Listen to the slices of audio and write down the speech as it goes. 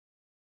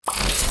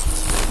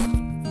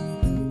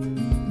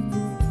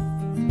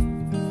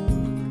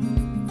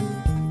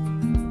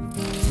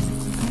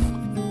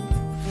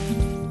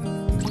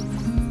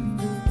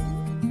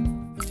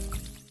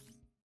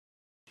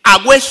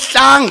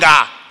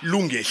akwehlanga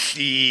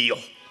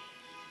lungehliyo.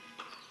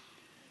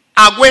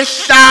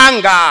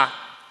 Akwehlanga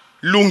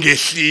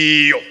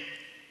lungehliyo.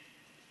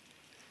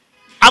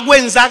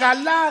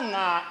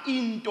 Akwenzakalanga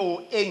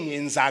into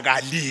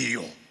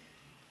engenzakaliyo.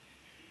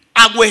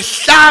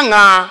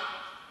 Akwehlanga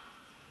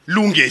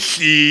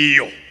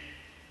lungehliyo.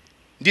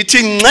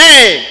 Ndithi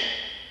nxe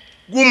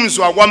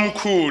kumzwa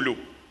kwamkhulu,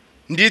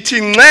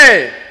 ndithi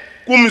nxe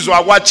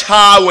kumzwa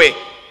kwachawe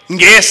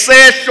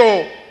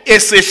ngesehlo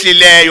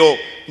esehlileyo,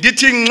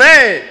 ndithi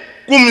nxe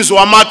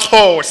kumzwa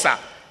amaXhosa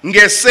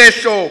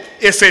ngesehlo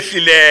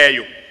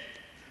esehlileyo.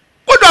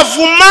 Kodwa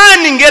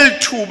vumani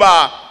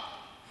ngelithuba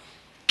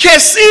ke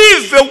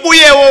sive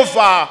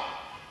uYehova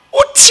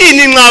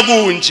uthini nxa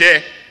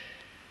kunje.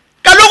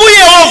 Kaloku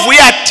uYehova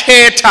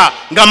uyathetha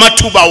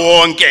ngamathuba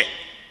wonke.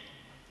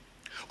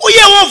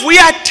 uYehova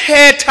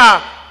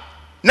uyathetha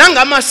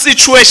nangama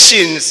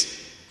situations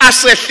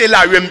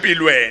asehlelayo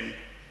empilweni.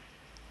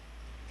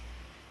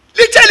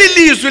 Lithe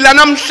ilizwi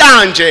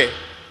lanamhlanje,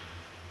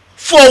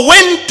 for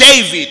when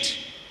David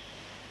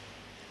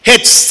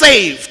had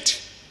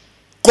saved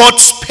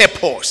God's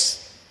purpose,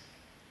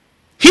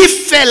 he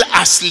fell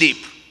asleep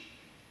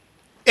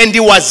and he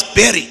was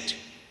buried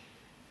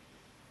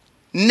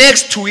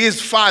next to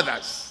his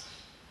fathers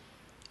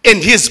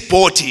and his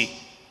body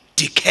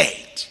decayed.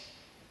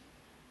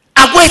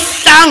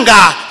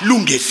 Akwehlanga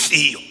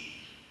lungehliyo.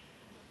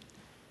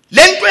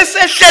 Lento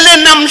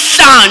esehlele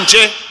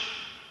namhlanje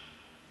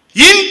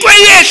yinto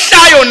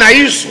eyehlayo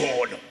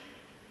nayizolo.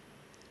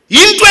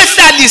 Yinto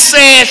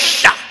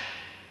ehlalisehla.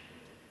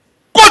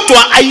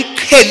 Kodwa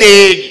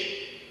ayikheleki.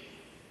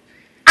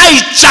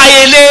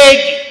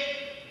 Ayijayeleki.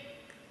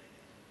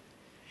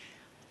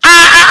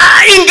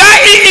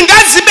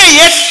 Ingazibe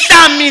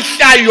yehla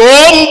mihla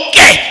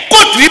yonke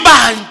kodwa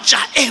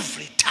ibantsha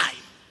every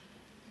time.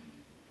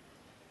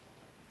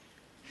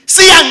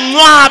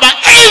 Siyanqwaba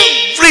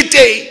every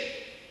day.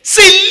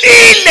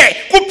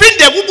 Silile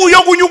kuphinde kubuye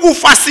okunye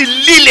ukufa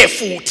silile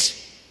futhi.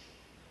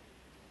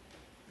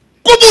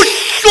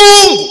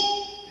 Kubuhlungu.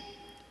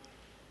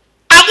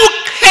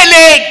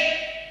 Akukheleki.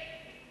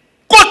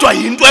 Kodwa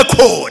yinto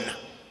ekhona.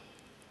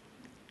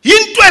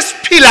 Yinto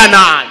esiphila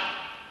nayo.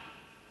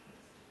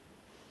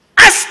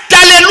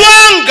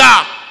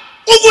 Asidalelwanga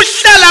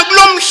ukuhlala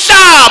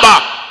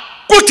kulomhlaba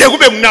kude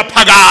kube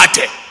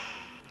kunaphakade.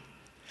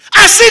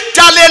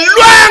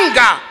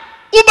 Asidalelwanga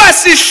uba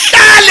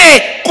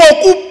sihlale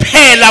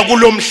kokuphela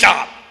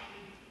kulomhlaba.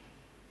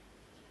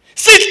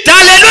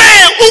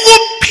 Sidalelwe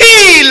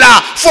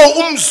ukuphila for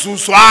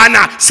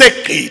umzuzwana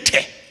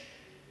segqithe.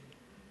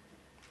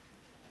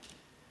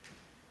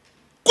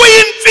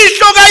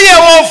 Kuyimfihlo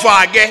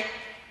kaYehova ke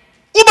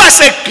uba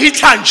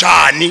segqitha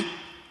njani,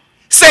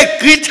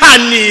 segqitha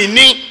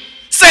nini,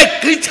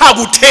 segqitha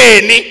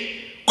kutheni,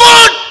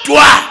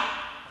 kodwa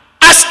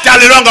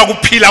asidalelwanga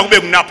kuphila kube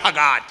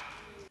kunaphakade.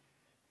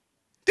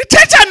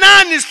 Ndithetha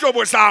nani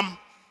isihlobo sami?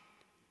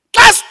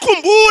 Xa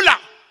sikhumbula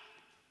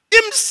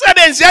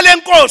imisebenzi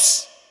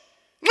yalenkosi,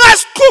 nxa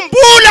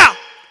sikhumbula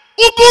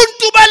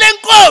ubuntu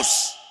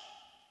balenkosi,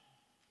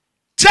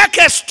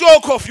 take a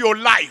stock of your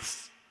life.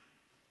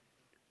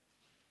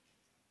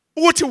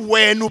 Uthi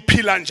wena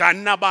uphila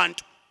njani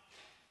nabantu?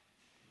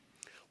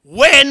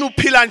 Wena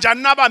uphila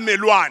njani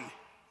nabamelwane?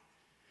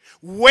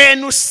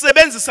 Wena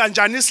usebenzisa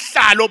njani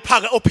isihlalo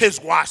phaka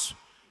ophezulu kwaso?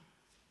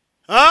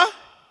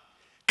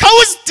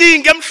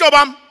 Khawusidinge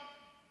mhlobam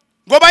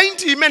ngoba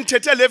indima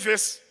endithethe le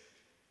verse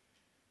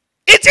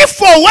ithi,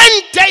 for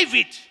when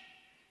David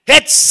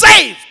had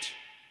saved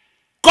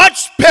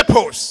God's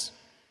purpose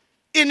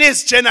in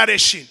his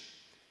generation,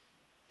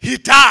 he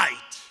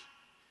died.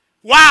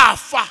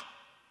 Wafa.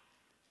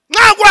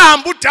 Nxa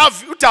kwahamba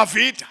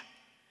uDavida,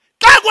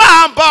 xa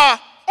kwahamba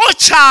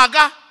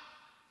oChaka,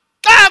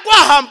 xa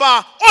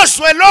kwahamba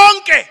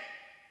oZwelonke,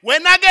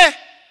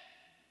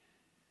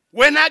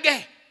 wena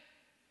ke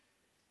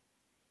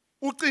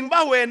ucinga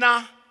ba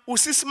wena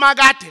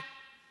usisimakade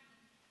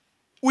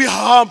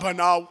uyahamba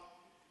nawo.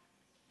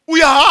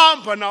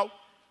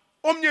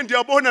 Omnye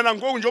ndiyabona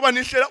nangoku njoba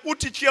nihlela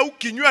uthi thiye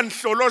uginywa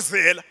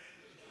nihlolozela.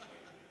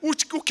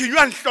 Uthi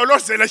uginywa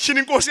nihlolozela shini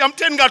inkosi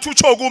yamtheni ngathi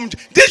utsho kumntu.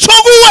 Nditsho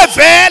kuwe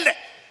vele.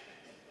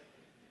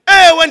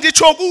 Ewe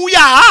nditsho kuwe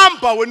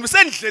uyahamba wena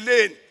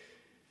usendleleni.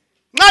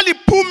 Nxa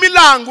liphuma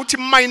ilanga uthi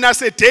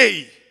minus a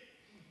day.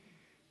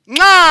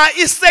 Nxa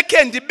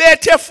isecond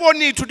ibethe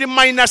phone it to the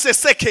minus a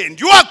second.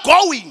 You are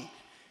going.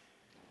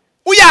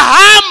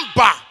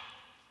 Uyahamba.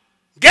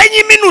 Ngenye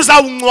imini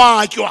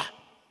uzawungcwatywa.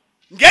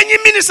 Ngenye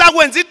imini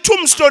sakwenza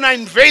i-tombstone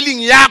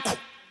unveiling yakho.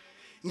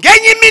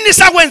 Ngenye imini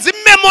sakwenza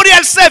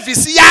i-memorial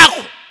service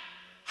yakho.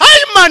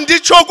 Hayi man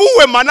nditsho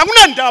kuwe man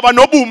akunandaba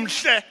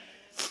nobumhle.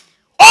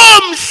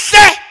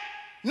 Omhle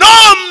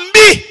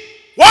nombi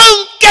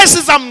wonke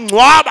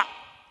sizamngcwaba.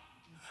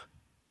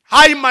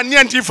 Hayi man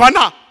niyandiva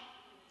na?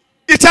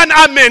 It's an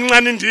amen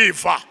nxa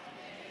ndiva.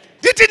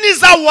 Ndithi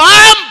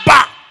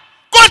nizawuhamba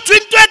kodwa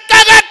into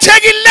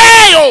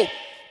eqakathekileyo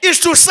is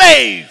to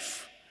save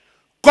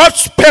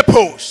God's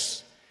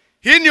purpose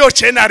in your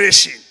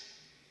generation.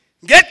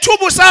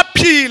 Ngethuba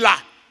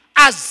usaphila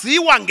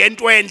aziwa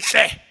ngento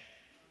enhle.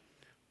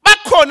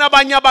 Bakhona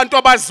abanye abantu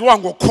abaziwa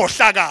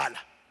ngokukhohlakala.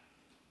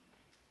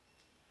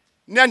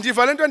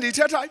 Niyandiva lento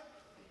endiyithethayo?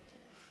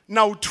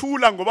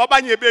 Nawuthula ngoba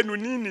abanye benu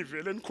nini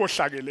vele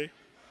nikhohlakeleyo.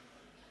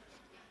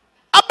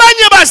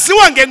 Abanye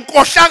baziwa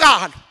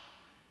ngenkohlakalo.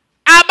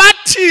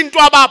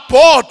 Abathintwa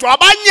ababhodwa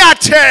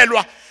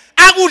abanyathelwa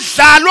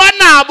akudlalwa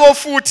nabo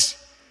futhi.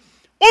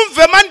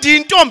 Umve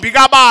mandiyintombi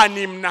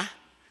kabani mina.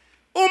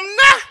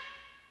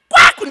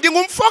 Kwaku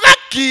ndingumfo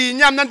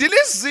kaGinya mina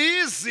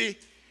ndilizizi.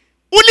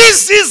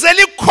 Ulizizi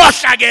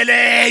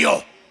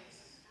elikhohlakeleyo.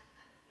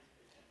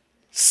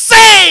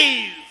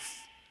 Save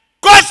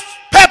God's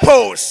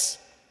purpose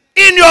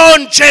in your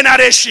own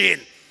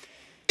generation.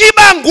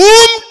 Iba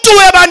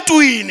ngumntu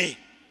ebantwini.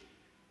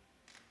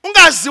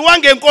 Ungaziwa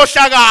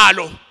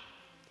ngenkohlakalo.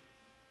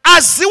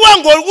 Aziwa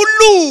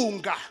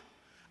ngokulunga.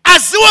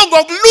 Aziwa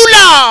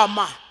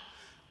ngokululama.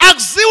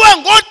 Aziwa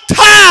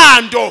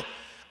ngothando.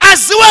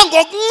 Aziwa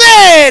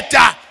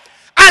ngokunceda.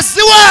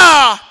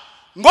 Aziwa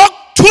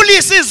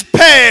ngokuthulisa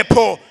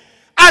iziphepho.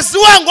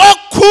 Aziwa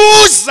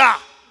ngokukhuza.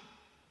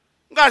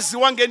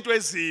 Ungaziwa ngento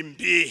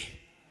ezimbi.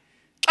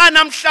 Xa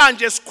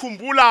namhlanje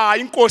sikhumbula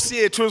inkosi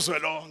yethu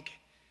uZwelonke.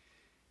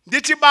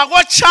 Ndithi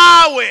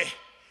bakotshawe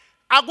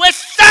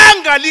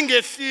akwehlanga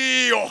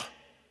lingesiyo.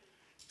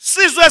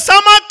 Sizwe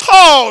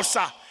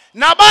samaXhosa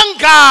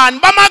nabangani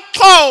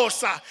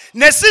bamaXhosa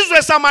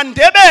nesizwe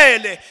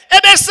samaNdebele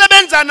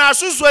ebesebenza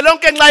naso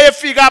uZwelonke nxa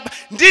efika apha.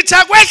 Ndithi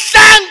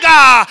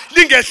akwehlanga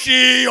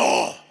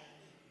lingesiyo.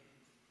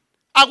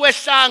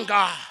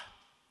 Akwehlanga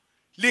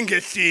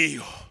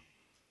lingesiyo.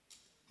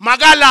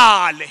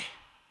 Makalale.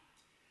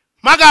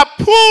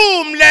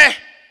 Makaphumle.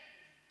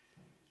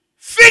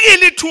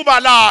 Fikile ithuba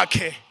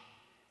lakhe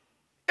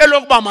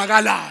elokuba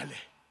makalale.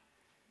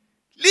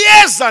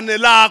 Liyeza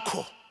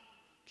nelakho,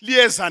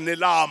 liyeza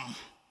nelam.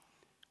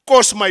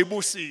 Nkosi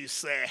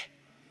mayibusise.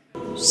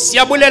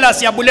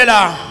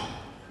 Siyabulela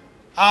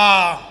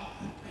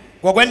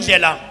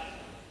ngokwendlela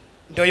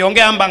into yonke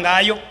ehamba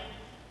ngayo.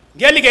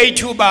 Ngeli ke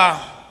ithuba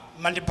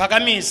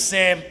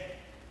mandiphakamise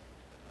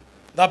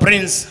the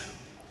prince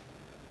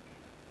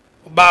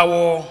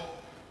ubawo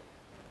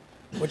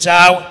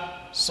uJawe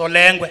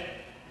Solengwe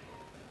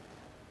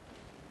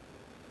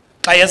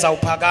xa yeza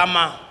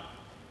uphakama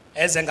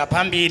eze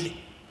ngaphambili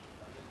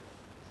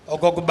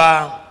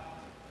okokuba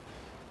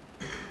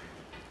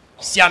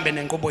sihambe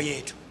nenkqubo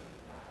yethu.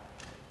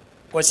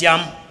 Nkosi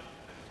yam,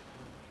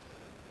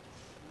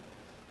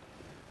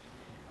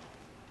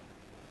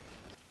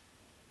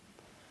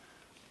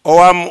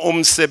 owam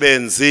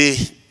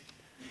umsebenzi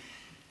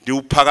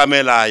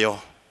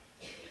ndiwuphakamelayo.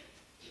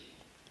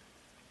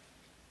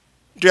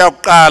 Into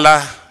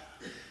yokuqala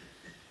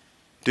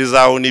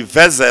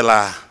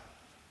ndizawunivezela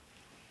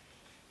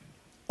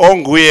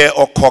onguye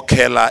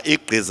okhokhela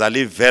igqiza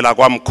livela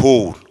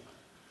kwamkhulu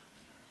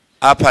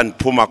apha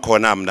ndiphuma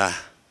khona mna.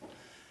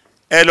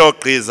 Elo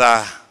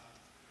gqiza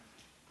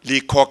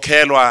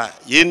likhokhelwa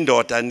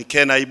yindoda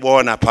nikhe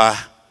nayibona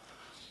pha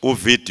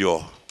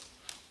kuvideo,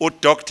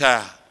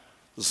 uDr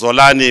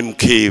Zolani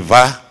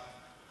Mkhiva.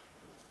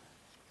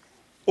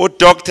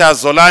 uDr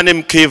Zolani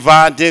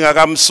Mkhiva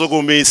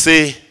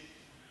ndingakamsukumisi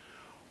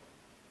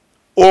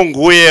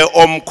unguye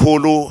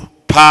omkhulu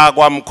pha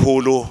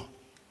kwamkhulu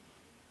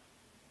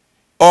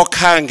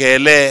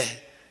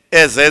okhangele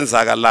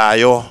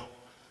ezenzakalayo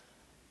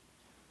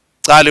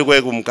cali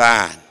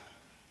kwekumkani.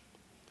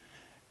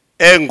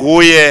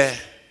 Enguye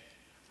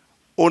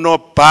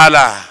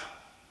unobhala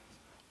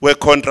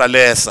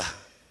weContralesa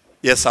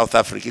ye-South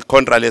Africa.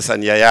 iContralesa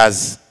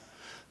niyayazi,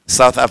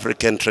 South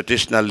African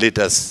Traditional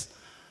Leaders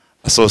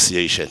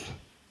Association.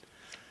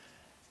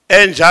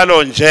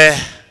 Enjalo nje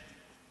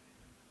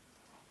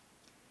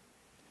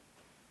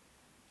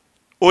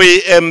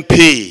uyi-MP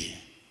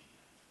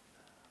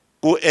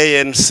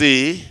ku-ANC,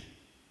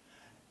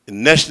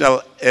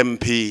 National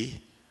MP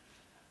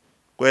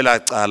kwela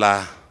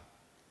cala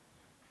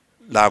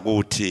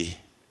lakuthi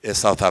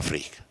eSouth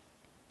Africa.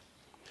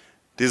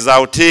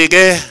 Ndizawuthi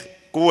ke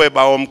kuwe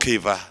bawo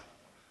Mkhiva,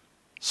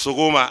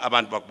 sukuma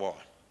abantu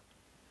bakubona.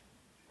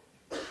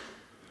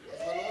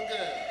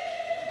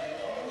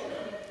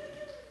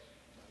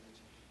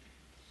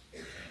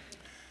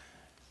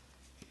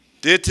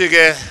 Ndithi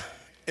ke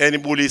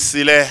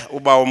enibulisile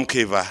ubawo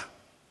Mkhiva,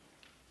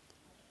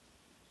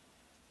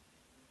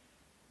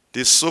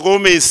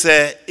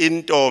 ndisukumise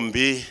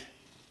intombi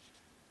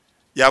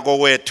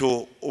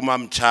yakowethu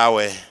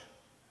uMamtshawe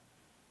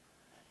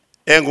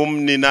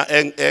engumnina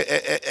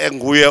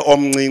enguye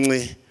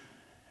omncinci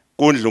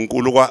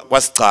kuNdlunkulu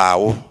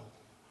kwaSigcawu,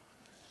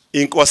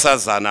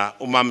 inkosazana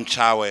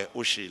uMamtshawe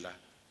uShila.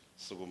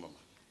 Sukuma.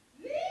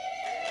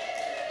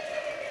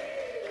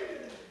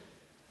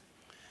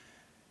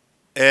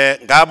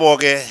 Ngabo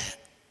ke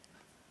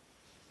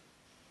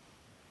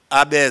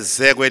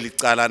abeze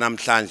kwelicala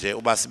namhlanje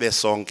uba sibe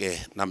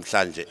sonke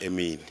namhlanje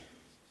emini.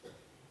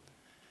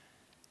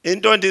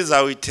 Into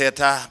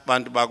ndizawuyithetha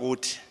bantu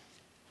bakuthi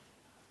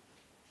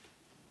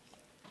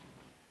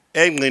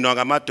engqinwa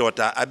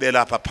ngamadoda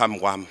abelapha phambi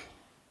kwami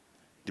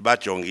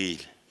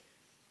ndibajongile.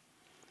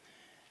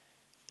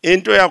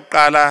 into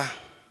yakuqala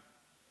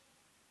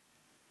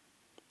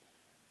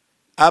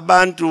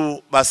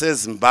abantu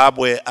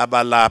baseZimbabwe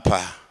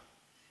abalapha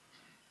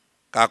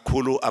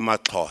kakhulu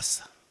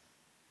amaXhosa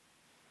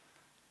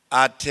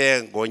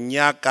athe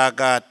ngonyaka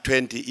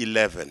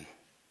ka2011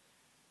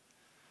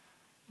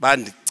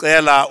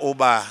 bandicela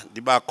uba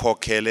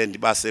ndibakhokhele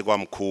ndibase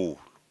kwamkhulu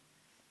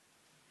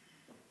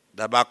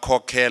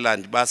ndabakhokhela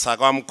ndibasa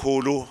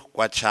kwamkhulu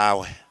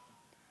kwaChawe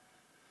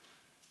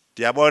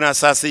ndiyabona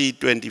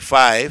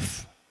sasiyi25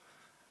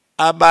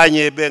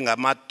 abanye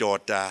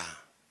bengamadoda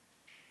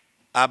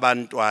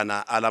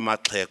abantwana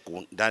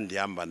alamaxhegu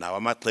ndandihamba nawo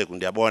amaxhegu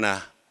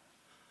ndiyabona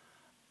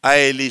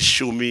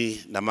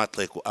ayelishumi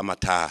namaxhegu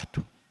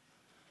amathathu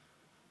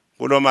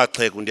kulo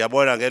maxhegu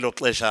ndiyabona ngelo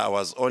xesha I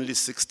was only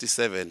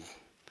 67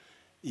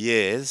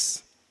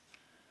 years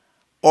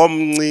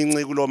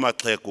omncinci kulo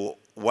maxhegu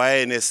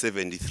wayene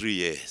 73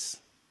 years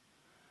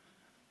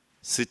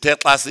sithe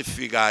xa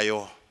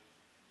sifikayo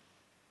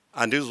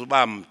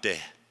andizuba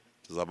mde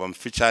ndizaba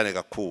mfitshane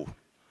kakhulu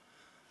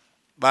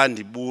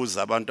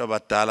bandibuza abantu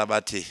abadala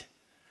bathi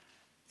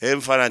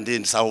emfana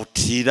ndini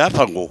sawuthina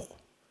apha ngoku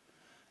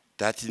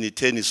ndathi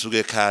nithe nisuke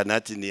ekhaya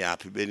nathi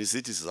niyaphi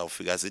benisithi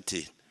sizawufika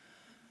sithini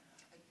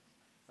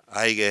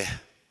hayi ke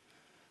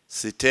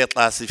sithe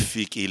xa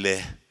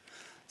sifikile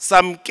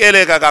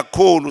samkeleka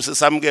kakhulu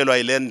sesamkelwa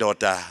yile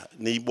ndoda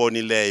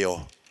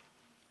niyibonileyo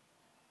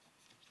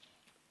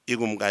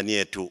ingumngani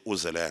yethu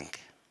uZwelonke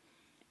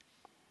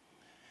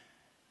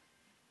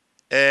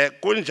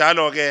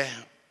kunjalo ke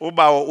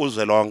ubawo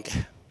uZwelonke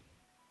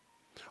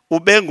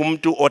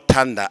ubengumuntu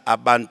othanda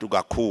abantu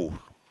kakhulu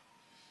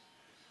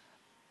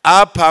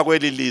apha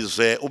kweli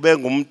lizwe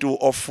ubengumuntu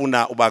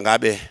ofuna uba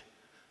ngabe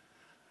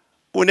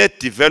une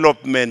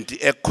development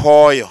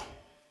ekhoyo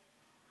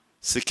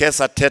sikhe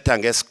sathetha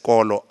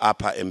ngesikolo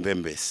apha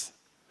eMpembesi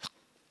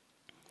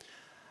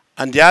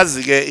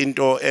andiyazi ke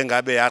into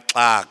engabe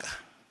yaxaka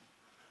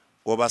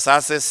ngoba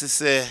sase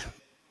sise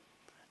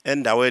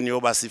endaweni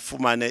yoba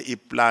sifumane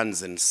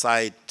iplans and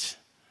site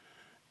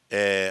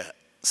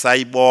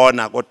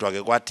sayibona kodwa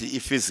ke kwathi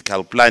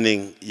i-physical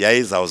planning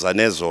yayizawuza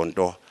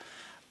nezonto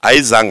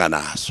ayizanga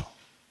nazo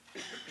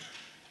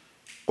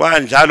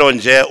kwanjalo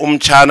nje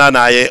umtshana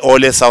naye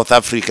ole South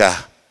Africa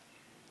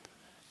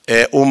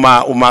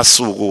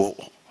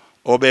umasuku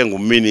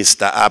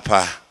obenguminister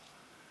apha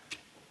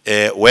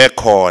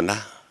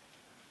wekhona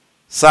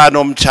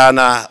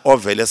sanomtshana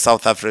ovele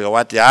South Africa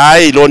wathi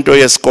hayi lonto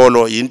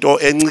yesikolo into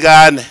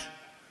encikane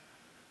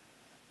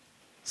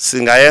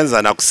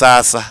singayenza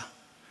nakusasa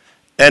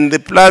and the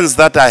plans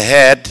that I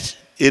had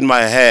in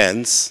my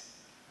hands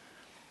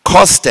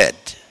costed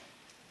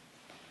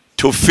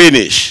to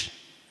finish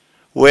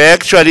were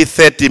actually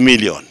 30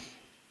 million.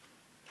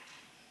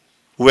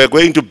 We're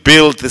going to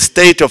build the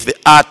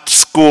state-of-the-art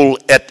school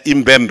at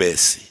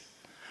Mbembesi.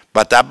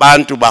 But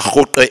abantu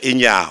bakhuqe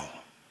inyawo.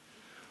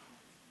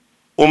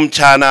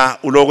 Umtshana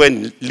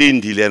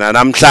ulokwenlindile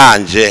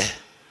namhlanje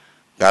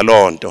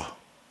ngalonto.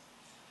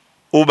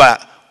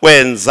 Uba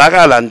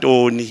kwenzakala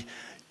ntoni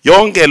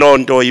yonke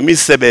lonto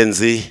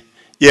imisebenzi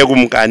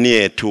yekumkani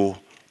yethu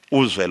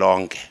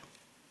uZwelonke.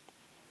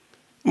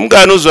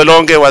 Umkani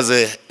uZwelonke was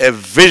a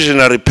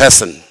visionary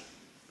person.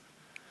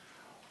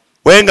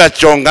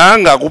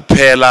 Wengajonganga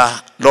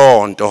kuphela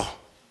lonto.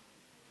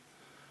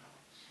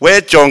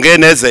 Wejonge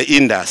neze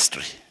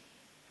industry.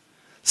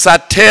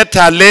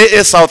 Sathetha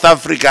le South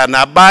Africa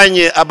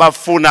nabanye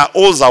abafuna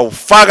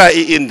uzawufaka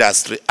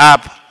iindustry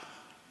apha.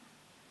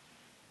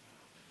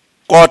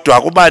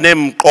 Kodwa kuba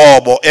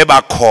nemqobo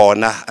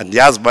ebakhona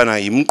andiyazi bana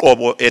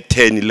imqobo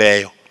etheni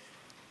leyo.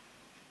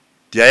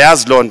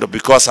 Ndiyayazi lonto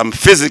because I'm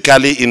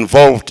physically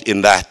involved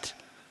in that.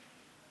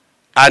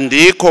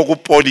 Andikho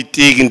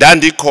kupolitiki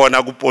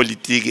ndandikhona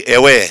kupolitiki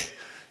ewe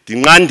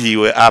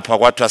ndinqandiwe apha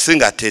kwathiwa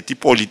singathethi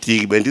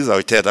ipolitiki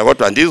bendizawuyithetha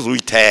kodwa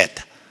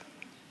ndizuyithetha.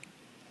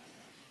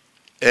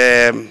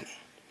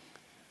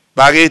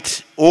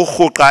 Bakithi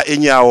urhuqa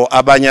inyawo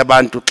abanye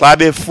abantu xa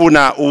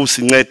befuna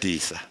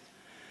usincedisa.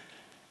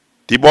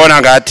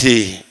 Ndibona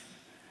ngathi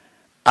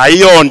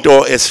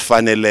ayonto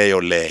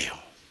esifaneleyo leyo.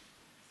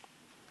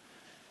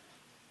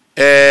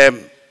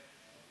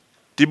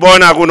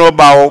 Ndibona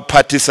kunobawo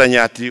uphathisa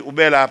Nyathi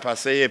ubelapha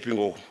seyephi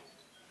ngoku.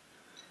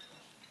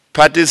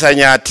 Phathisa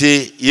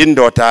Nyathi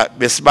yindoda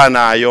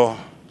besibanayo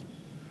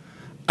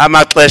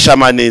amaxesha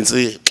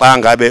amaninzi xa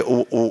ngabe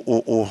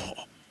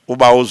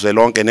uba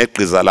uZwelonke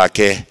negqiza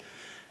lakhe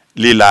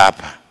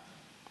lilapha.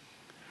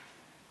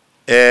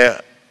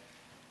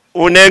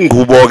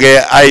 Unengubo ke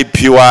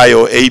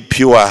ayiphiwayo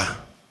eyiphiwa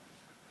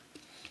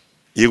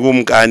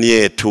yikumkani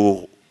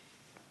yethu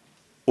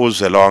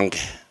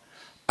uZwelonke.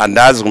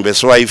 Andazi kumbe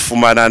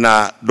siwayifumana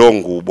na lo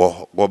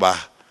ngubo ngoba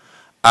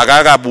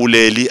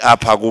akakabuleli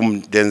apha kum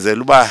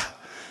ndenzela uba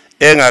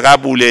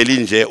engakabuleli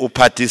nje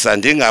uphathisa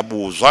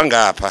ndingabuzwa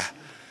ngapha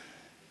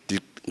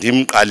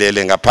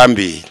ndimqalele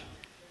ngaphambili.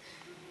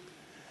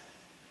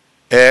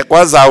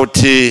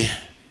 Kwazawuthi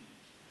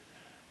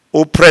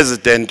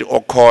upresident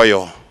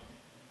okhoyo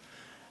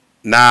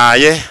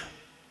naye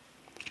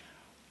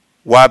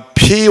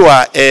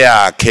iphiwa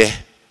eyakhe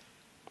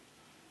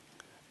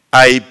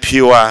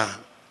ayiphiwa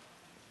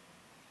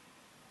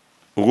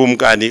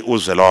ukumkani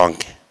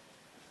uZwelonke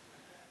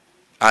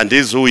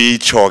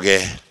andizuyitsho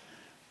ke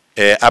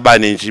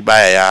abaninji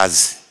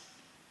bayayazi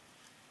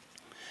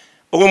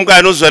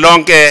ukumkani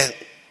uZwelonke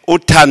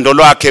uthando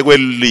lwakhe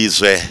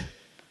kwelizwe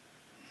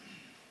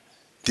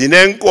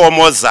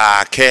dinenkomo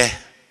zakhe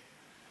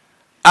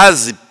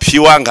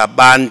aziphiwa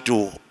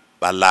ngabantu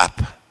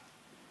balapha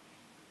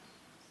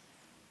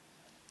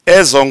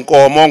ezo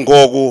nkomo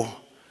ngoku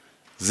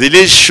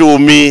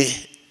zilishumi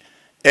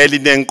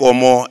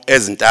elinenkomo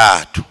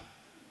ezintathu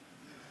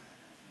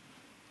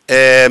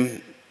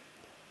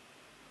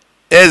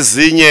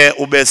ezinye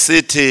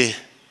ubesithi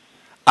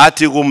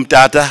athi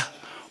kumtata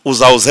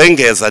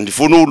uzawuzengeza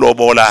ndifuna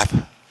ulobola lapha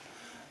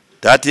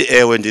ndathi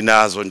ewe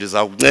ndinazo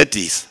ndiza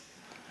kuncedisa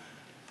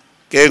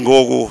ke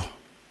ngoku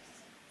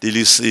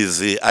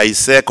dilisizi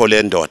ayisekho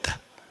le ndoda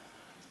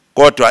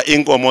kodwa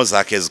inkomo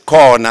zakhe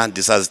zikhona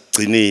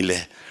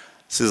ndisazigcinile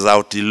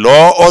sizawuthi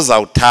lo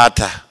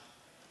ozawuthatha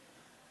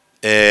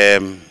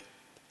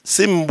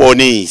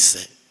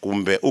simbonise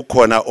kumbe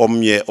ukhona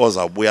omnye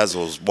ozawubuya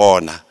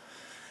azozibona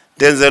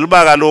ndenzela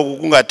uba kaloku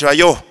kungathiwa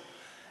yo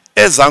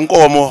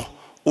ezankomo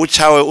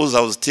uchawe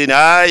uzawuzithini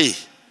hayi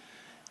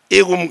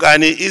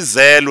ikumkani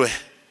izelwe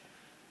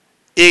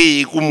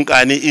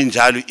ikumkani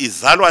injalo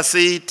izalwa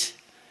sithi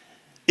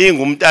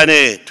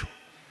ingumntanethu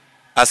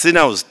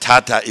asina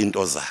uzithatha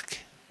into zakhe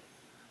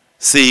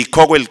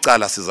sikho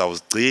kwelicala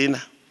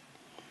sizawuzigcina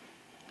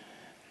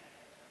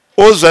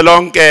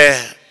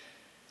uZwelonke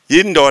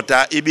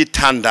yindoda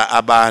ibithanda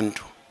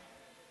abantu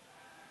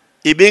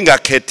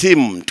ibingakhethi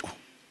umuntu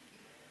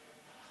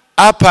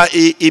apha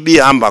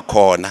ibihamba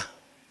khona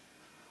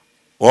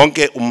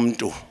wonke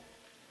umuntu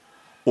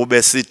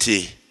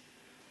ubesithi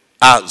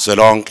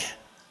Zwelonke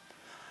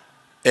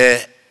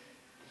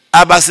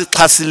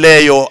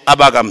abasixhasileyo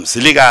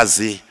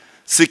abakamzilikazi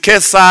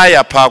sikhe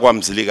saya pha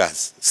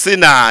kwaMzilikazi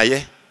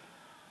sinaye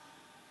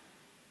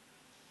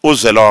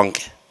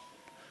uZwelonke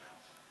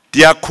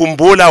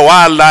ndiyakhumbula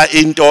wala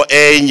into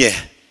enye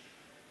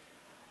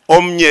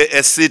omnye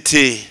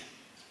esithi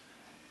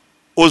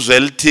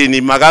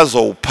uZwelithini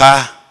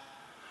makazowupha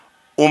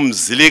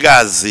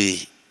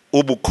umzilikazi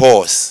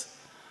ubukhosi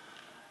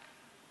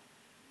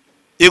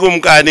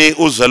ikumkani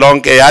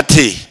uZwelonke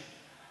yathi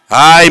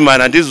hayi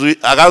mana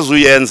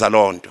akazuyenza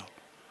lonto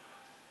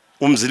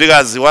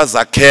umzilikazi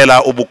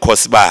wazakhela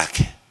ubukhosi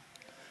bakhe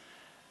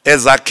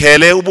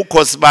ezakhele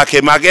ubukhosi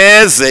bakhe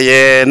makeze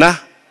yena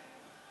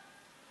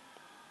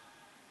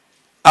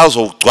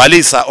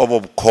azogcwalisa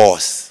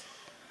obubukhosi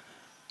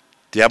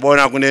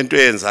ndiyabona kunento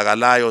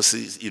eyenzakalayo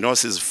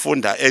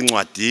sizifunda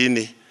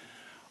encwadini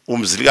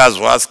umzilikazi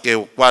wasike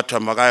kwathiwa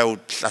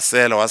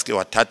makayohlasela wasike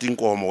wathatha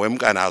inkomo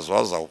wemkanazo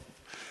waza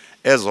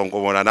ezo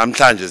nkomo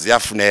namhlanje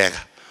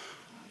ziyafuneka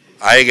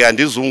hayi ke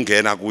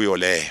andizungena kuyo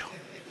leyo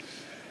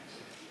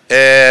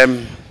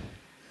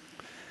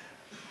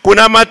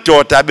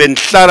kunamadoda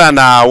bendihlala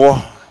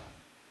nawo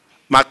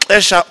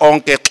maxesha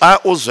onke xa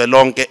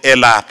uZwelonke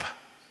elapha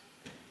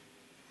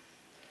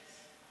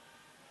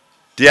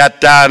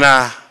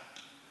ndiyadana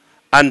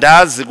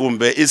andazi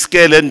kumbe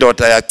isikele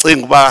ndoda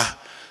yacinga uba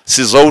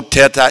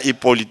sizowuthetha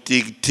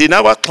ipolitiki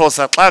thina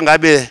kwaXhosa xa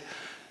ngabe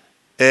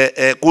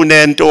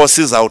kunento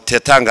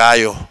sizawuthetha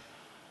ngayo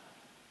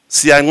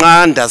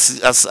siyanqanda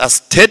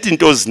asithethi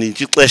into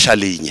ezininzi ixesha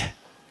linye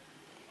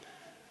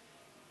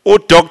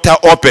uDr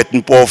Obed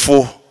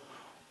Mpofu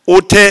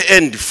uthe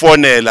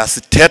endifonela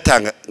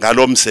sithetha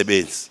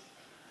ngalomsebenzi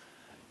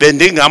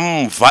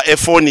bendingamva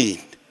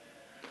efonini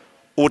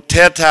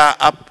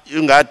uthetha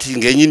ingathi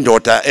ngenye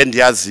indoda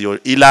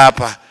endiyaziyo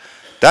ilapha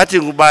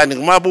ndathi ngubani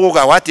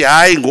ngumabuka wathi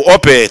hayi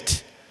nguObed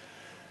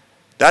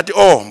ndathi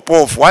oh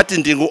Mpofu wathi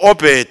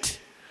ndinguObed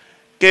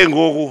ke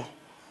ngoku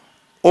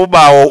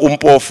ubawo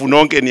uMpofu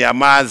nonke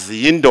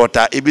niyamazi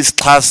indoda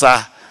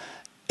ibisixhasa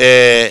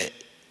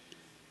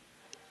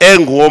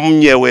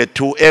engomnye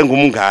wethu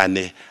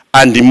engumngane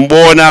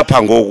andimbona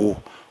apha ngoku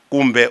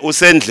kumbe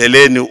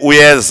usendleleni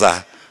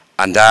uyeza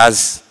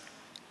andazi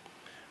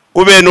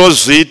kube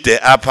noZwide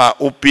apha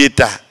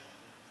uPeter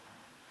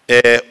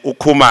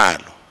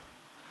uKhumalo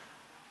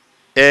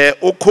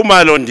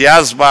uKhumalo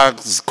ndiyazi ba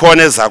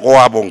zikhona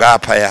ezakwabo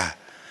ngapha ya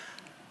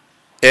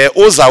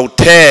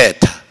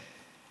uzawuthetha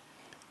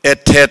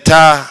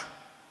ethetha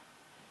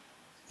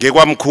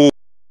ngekwamkhulu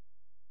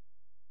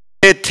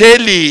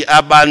etheli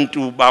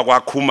abantu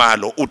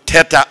bakwaKhumalo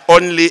uthetha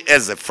only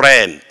as a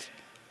friend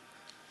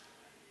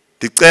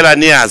ndicela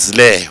niyazi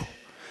leyo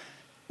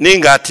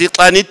ningathi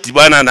xa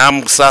nidibana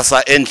nami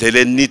kusasa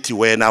endleleni nithi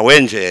wena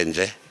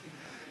wenjenje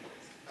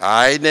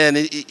hayi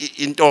nene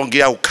intonga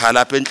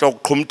iyawukhala apha enhloko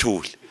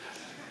qhumthuli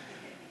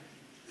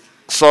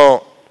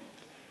so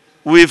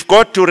we've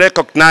got to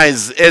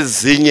recognize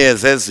ezinye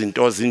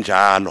zezinto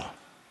zinjalo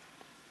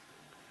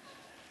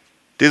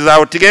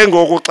ndizawuthi ke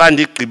ngoku xa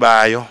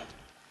ndigqibayo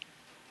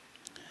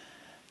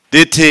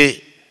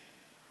ndithi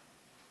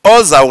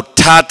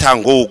ozawuthatha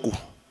ngoku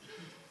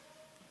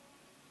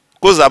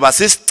kuzaba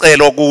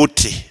sisicelo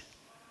ukuthi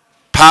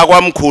pha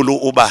kwamkhulu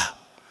uba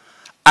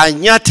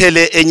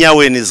anyathele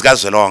enyaweni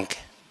zikaZwelonke.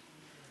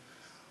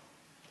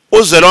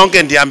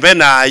 uZwelonke ndihambe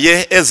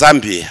naye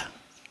eZambia.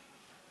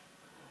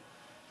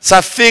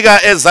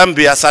 Safika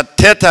eZambia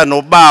sathetha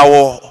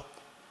nobawo,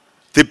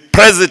 the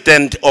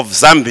president of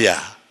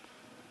Zambia.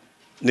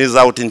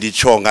 Nizawuthi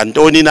ndichonga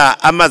ntoni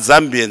na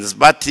ama-Zambians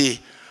bathi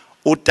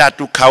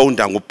uTata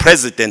uKhawunda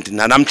ngu-president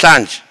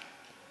nanamhlanje,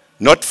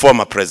 not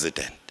former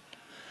president.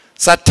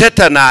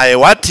 Sathetha naye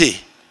wathi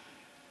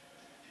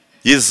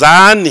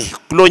yizani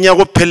kulo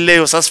nyaka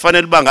ophelileyo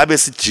sasifanele uba ngabe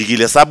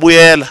sijikile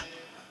sabuyela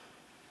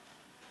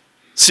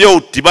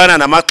siyodibana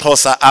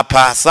namaXhosa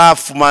apha,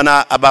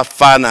 safumana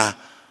abafana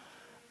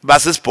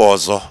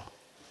basisibhozo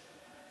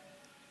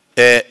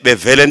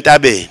bevela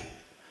entabeni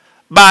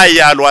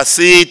bayalwa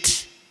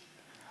sithi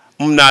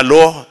mna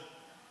lo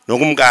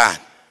nokumkani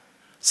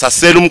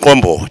sasela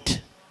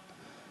umqombothi.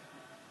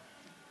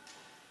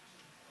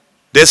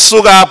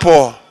 Desuka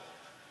apho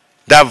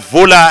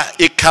ndavula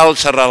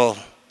i-cultural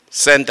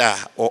center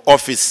or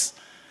office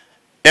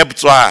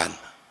eBotswana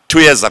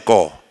 2 years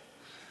ago.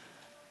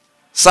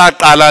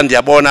 Saqala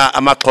ndiyabona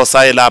amaXhosa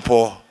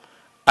ayelapho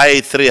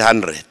ayi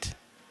 300.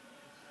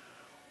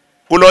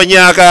 Kulo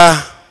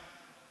nyaka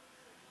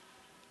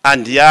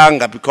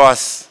andiyanga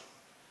because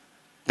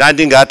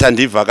ndandingathi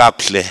andiva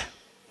kakuhle.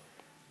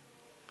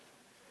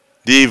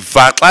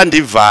 Ndiva xa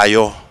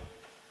ndivayo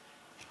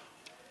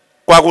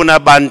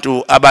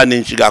kwakunabantu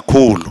abaninji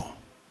kakhulu.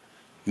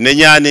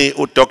 Nenyani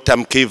uDr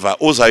Mkiva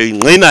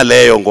uzayingqina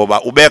leyo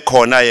ngoba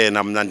ubekhona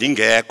yena mna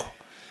ndingekho.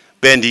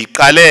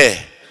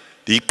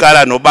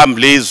 Ndiqala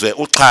noBamlizwe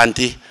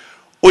uXhanti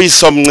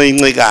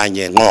uyisomncinci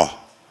kanye ngqo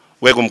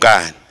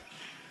wekumkani.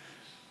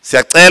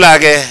 Siyacela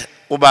ke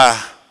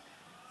uba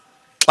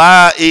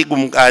xa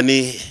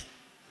ikumkani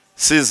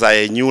siza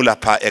yenyula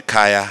pha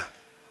ekhaya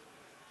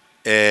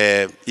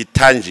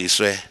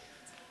ithanjiswe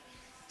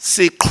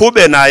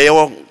siqhube naye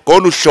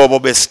ngoluhlobo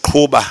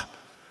besiqhuba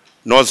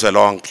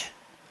noZwelonke.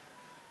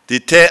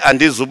 Dithe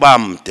andizuba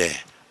mde.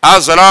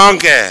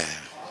 Azwelonke.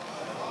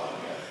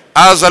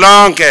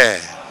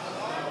 Azwelonke.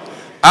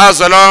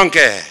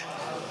 Azwelonke.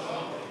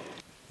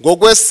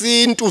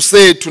 Ngokwesintu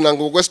sethu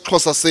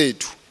nangokwesiXhosa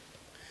sethu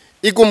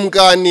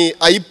ikumkani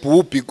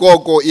ayibhubhi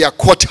koko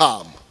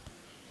iyakhothama.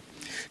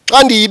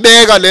 Xa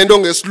ndiyibeka lento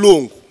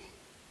ngesilungu,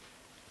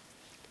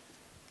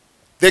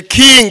 the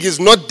king is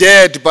not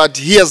dead but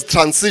he has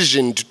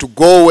transitioned to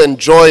go and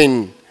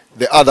join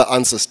the other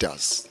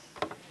ancestors.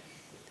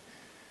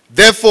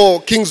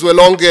 Therefore, King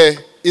Zwelonke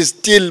is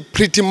still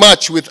pretty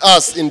much with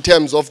us in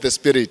terms of the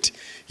spirit.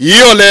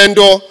 Yiyo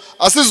lento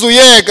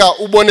asizuyeka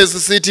ubone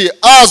sisithi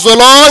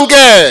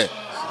Zwelonke.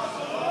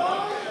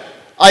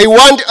 I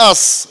want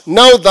us,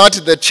 now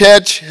that the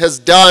church has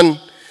done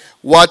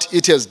what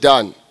it has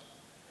done,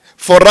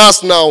 for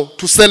us now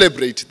to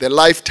celebrate the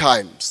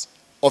lifetimes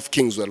of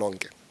King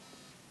Zwelonke.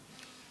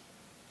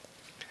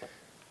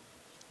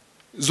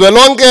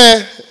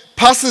 Zwelonke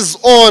passes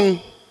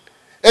on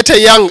at a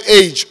young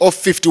age of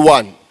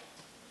 51.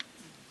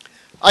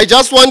 I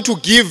just want to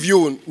give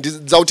you,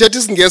 ndizawuthetha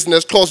isingesi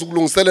nesiXhosa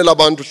ukulungiselela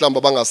abantu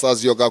mhlamba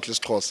bangasaziyo kakuhle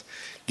isiXhosa.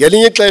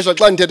 Ngelinye ixesha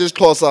xa ndithetha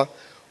isiXhosa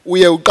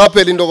uye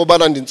uqaphele into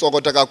yokubana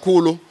ndintsokotha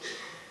kakhulu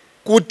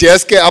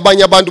kudeske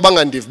abanye abantu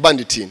bangandivi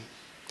bandithini.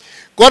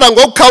 Kodwa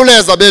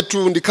ngokukhawuleza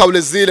bethu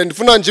ndikhawulezile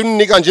ndifuna nje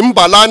uninika nje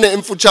imbalane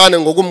emfutshane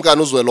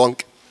ngokumkani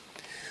uZwelonke.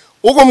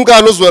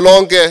 Ukumkani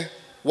uZwelonke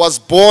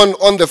was born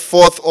on the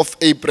 4th of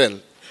April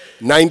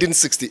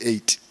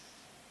 1968.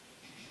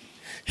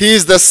 He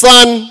is the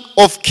son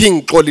of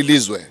King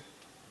Xolilizwe.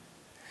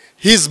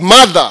 His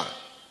mother,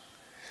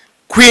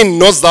 Queen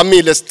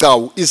Nozamile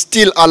Sigcawu, is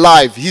still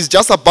alive. He's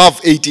just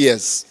above 8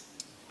 years.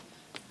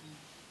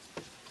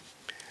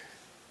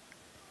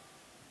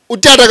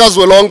 Utata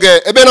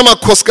kaZwelonke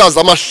ebenamakhosikazi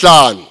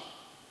amahlanu.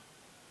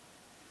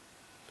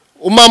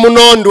 Umama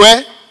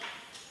uNondwe,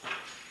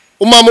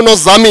 umama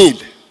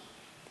uNozamile,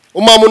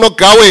 umama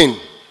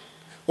uNogaweni,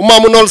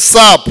 umama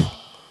uNolisapho,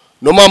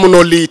 nomama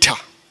uNolitha.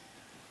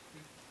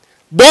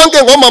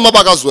 Bonke ngomama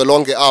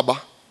bakaZwelonke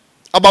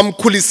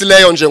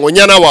abamkhulisileyo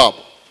njengonyana wabo.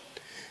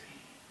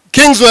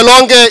 King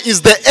Zwelonke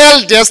is the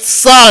eldest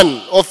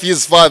son of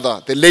his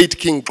father, the late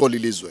King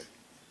Xolilizwe.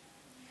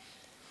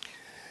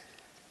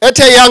 At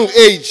a young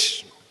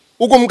age,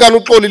 ukumkani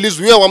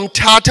uXolilizwe uye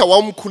wamthatha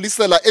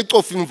wamkhulisela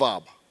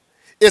eCofimvaba,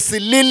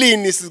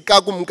 esililini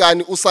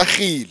sikakumkani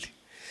uSakhile.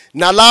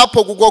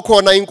 Nalapho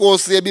kukokhona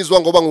inkosi ebizwa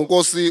ngoba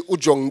ngunkosi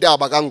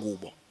uJongintaba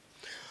kaNgubo.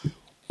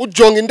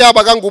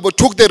 uJongintaba kaNgubo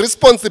took the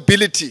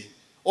responsibility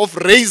of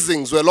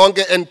raising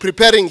Zwelonke and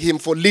preparing him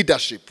for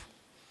leadership.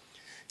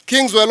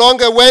 King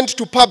Zwelonke went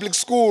to public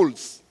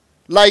schools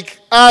like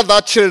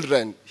other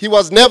children. He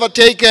was never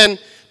taken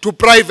to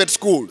private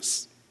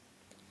schools.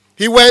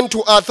 He went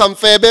to Arthur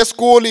Mfebe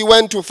School, he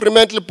went to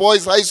Fremantle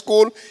Boys High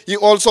School, he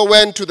also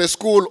went to the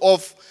School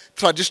of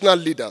Traditional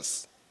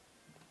Leaders.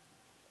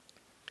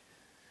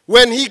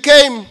 When he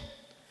came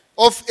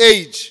of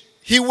age,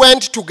 he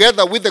went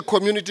together with the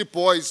community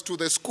boys to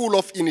the School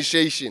of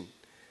Initiation.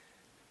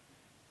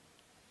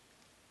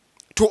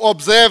 to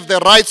observe the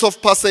rites of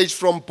passage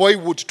from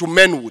boyhood to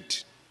manhood.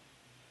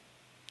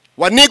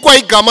 Wanikwa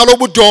igama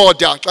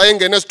lobudoda xa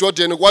engena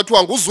esidodeni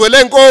kwathiwa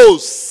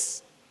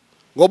nguZwelenkosi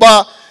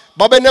ngoba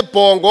babe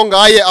nebhongo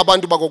ngaye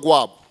abantu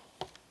bakokwabo.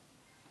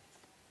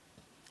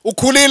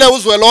 Ukhulile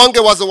uZwelonke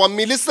waze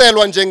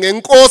wamiliselwa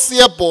njengenkosi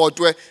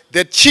yebhotwe,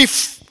 the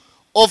chief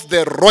of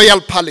the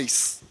royal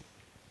palace.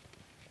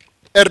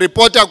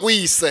 Reporter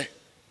kuyise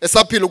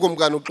esaphila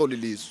ukumkani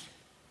uXolilizwe.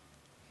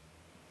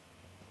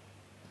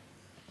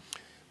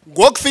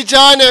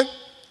 Ngokufitshane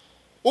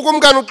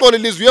ukumkani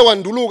uXolilizwe uye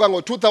wanduluka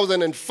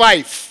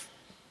ngo-2005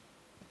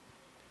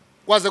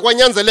 kwaze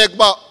kwanyanzeleka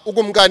uba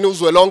ukumkani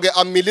uZwelonke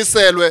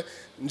amiliselwe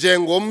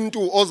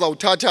njengomntu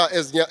ozawuthatha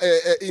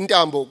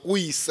intambo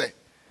kuyise.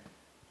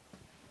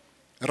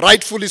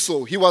 Rightfully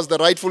so, he was the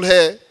rightful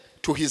heir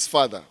to his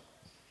father.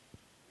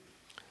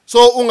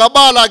 So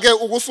ungabala ke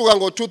ukusuka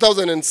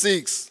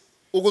ngo-2006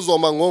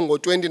 ukuzoma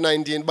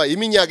ngo-2019 ba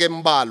iminyaka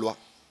embalwa.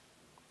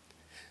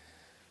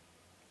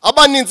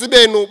 Abaninzi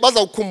benu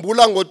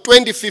bazawukhumbula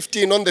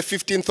ngo-2015 on the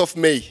 15th of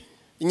May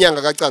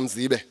inyanga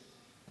kaCanzibe.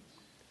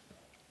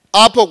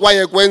 Apho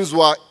kwaye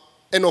kwenzwa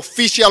an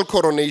official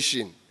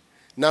coronation.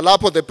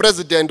 Nalapho the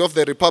President of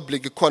the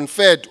Republic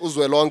conferred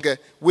uZwelonke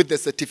with the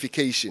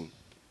certification.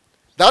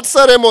 That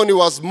ceremony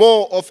was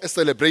more of a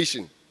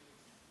celebration.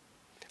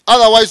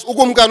 Otherwise,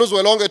 ukumkani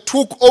uZwelonke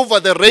took over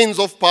the reins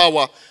of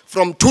power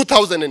from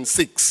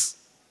 2006.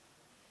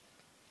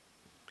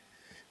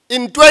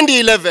 In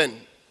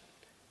 2011,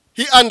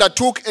 he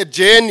undertook a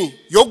journey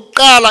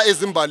yokuqala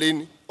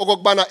ezimbalini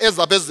okokubana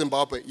ezabe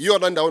eZimbabwe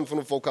iyona ndawo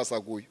ndifuna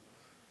ufocusa kuyo.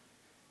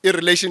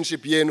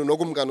 I-relationship yenu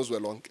nokumkani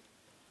uZwelonke.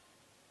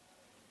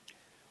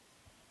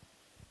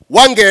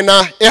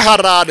 Wangena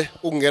eHarare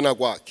ukungena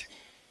kwakhe.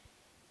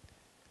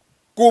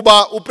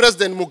 Kuba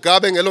uPresident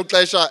Mugabe ngelo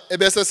xesha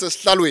ebese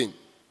sesihlalweni.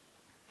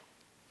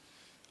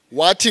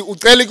 Wathi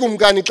ucela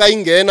ikumkani xa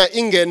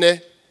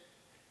ingene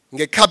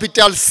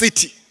nge-capital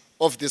city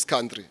of this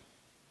country.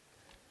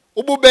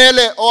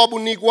 Ububele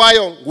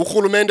owabunikwayo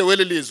ngurhulumente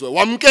weli lizwe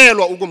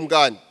wamkelwa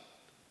ukumkani.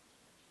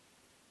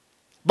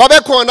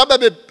 Babekhona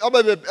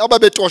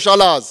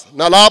ababetoshalaza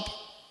nalapha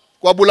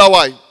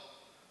kwaBulawayo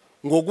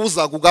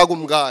ngokuza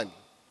kukakumkani.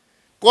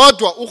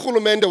 Kodwa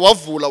urhulumente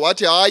wavula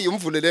wathi hayi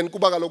umvuleleni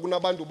kuba kaloku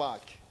kunabantu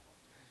bakhe.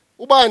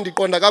 Uba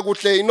ndiqonda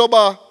kakuhle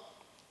inoba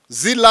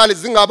zilali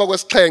zingaba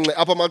kwesixhenxe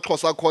apha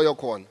amaXhosa akhoyo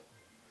khona.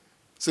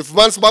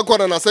 Sifumanisa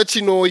bakhona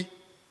naseChinoyi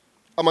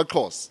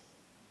amaXhosa.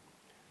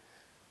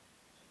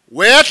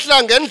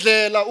 Wehla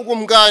ngendlela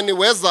ukumkani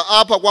weza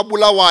apha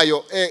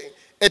kwaBulawayo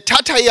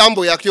ethatha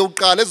ihambo yakhe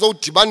yokuqala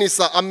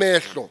ezowudibanisa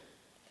amehlo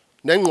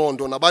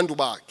nengqondo nabantu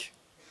bakhe.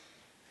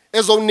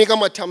 Ezowunika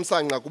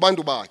amathamsanqa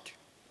kubantu bakhe.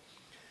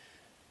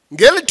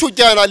 Ngeli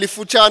thutyana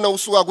lifutshana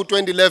usuka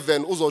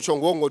ku-2011 uzotsho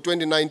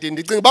ngo-2019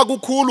 ndicinga uba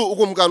kukhulu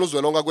ukumkani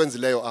uZwelonke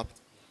akwenzileyo apha.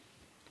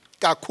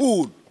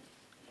 Kakhulu.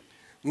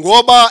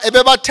 Ngoba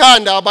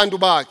ebebathanda abantu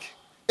bakhe,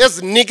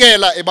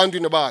 ezinikela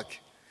ebantwini bakhe.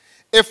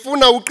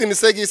 Efuna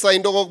uqinisekisa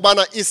into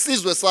okokubana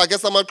isizwe sakhe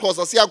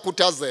samaXhosa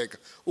siyakhuthazeka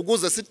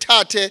ukuze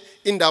sithathe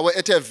indawo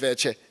ethe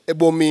vetshe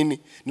ebomini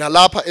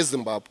nalapha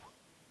eZimbabwe.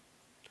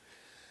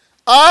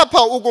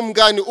 Apha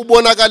ukumkani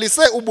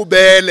ubonakalise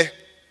ububele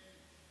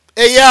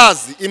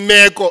eyazi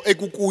imeko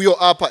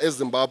ekukuyo apha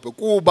eZimbabwe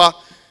kuba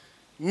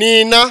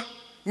nina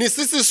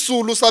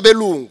nisisisulu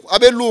sabelungu,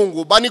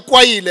 abelungu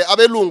banikwayile,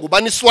 abelungu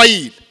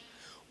baniswayile.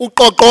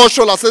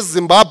 Uqoqosho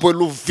laseZimbabwe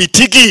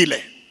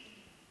luvithikile.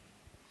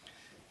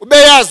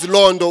 Ubeyazi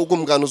londo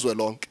ukumkani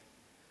uZwelonke.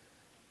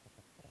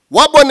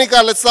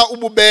 Wabonikalisa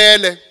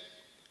ububele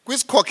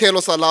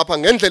kwisikhokhelo salapha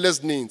ngendlela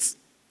ezininzi.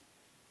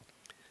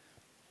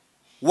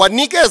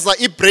 Wanikeza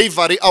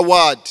iBravery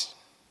Award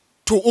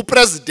to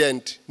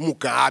uPresident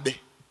Mugabe.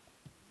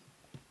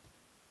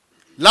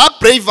 La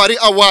Bravery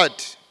Award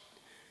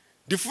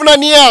ndifuna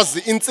niyazi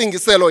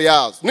intsingiselo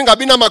yazo.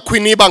 Ningabi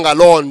namakhwiniba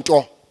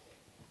ngalonto.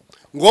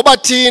 Ngoba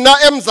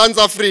thina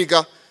eMzantsi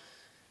Afrika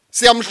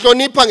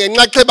siyamhlonipha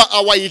ngenxaxheba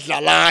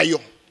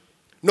awayidlalayo.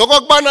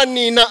 Nokokubana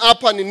nina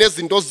apha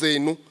ninezinto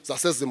zenu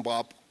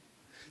zaseZimbabwe.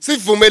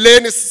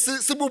 Sivumeleni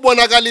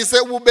sibubonakalise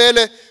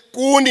ububele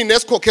kuni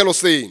nesikhokhelo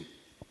senu.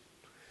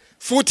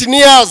 Futhi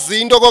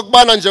niyazi into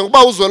okokubana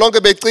njengoba uZwelonke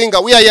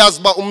becinga uyayazi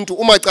uba umuntu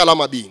umacala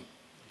amabini.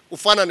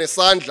 Ufana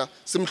nesandla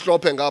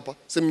simhlophe ngapha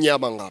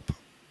simnyama ngapha.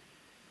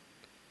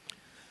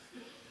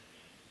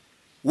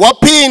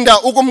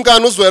 Waphinda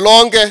ukumkani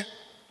uZwelonke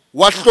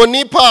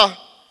wahlonipha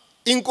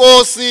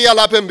inkosi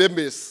yalapha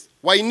eMbembesi.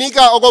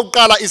 Wayinika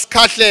okokuqala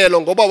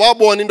isikhahlelo ngoba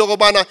wabona into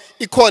okobana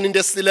ikhona into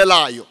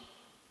esilelayo.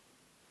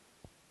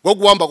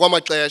 Ngokuhamba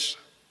kwamaxesha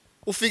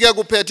ufike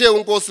kuphethe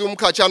unkosi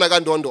umkhatshana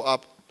kaNdondo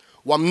apha.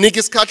 Wamnika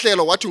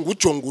isikhahlelo wathi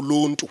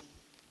ngujonguluntu.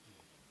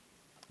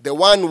 The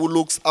one who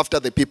looks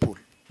after the people.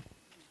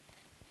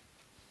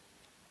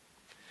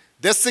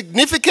 The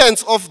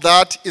significance of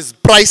that is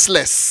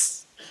priceless.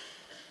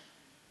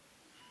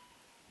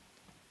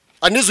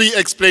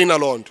 Anizuyi-explaina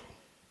loo nto.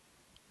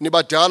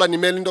 Nibadala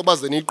nimele into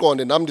baze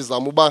niyiqonde nam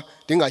ndizama uba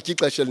ndingatyi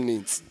ixesha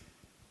elininzi.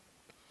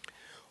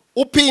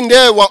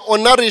 Uphinde wa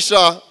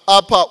honorisha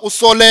apa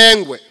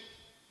uSolengwe.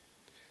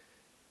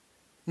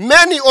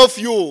 Many of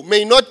you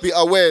may not be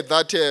aware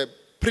that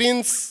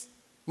Prince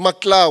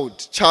MacLeod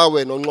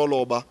Chawe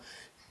Nonqoloba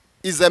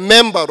is a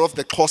member of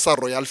the Xhosa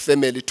royal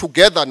family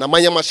together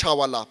namanye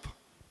amaShawa lapha.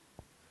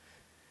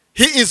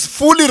 He is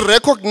fully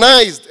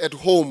recognized at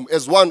home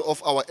as one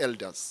of our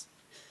elders.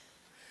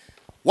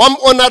 Wam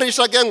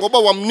honorisha ke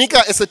ngoba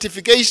wamnika a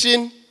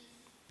certification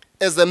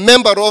as a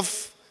member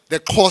of the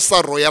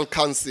Xhosa Royal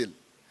Council.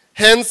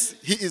 Hence,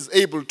 he is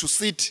able to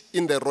sit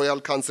in the Royal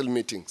Council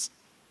meetings.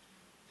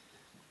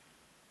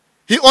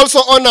 He also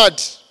honored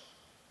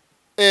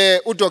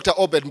Dr.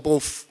 Obed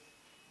Mpofu.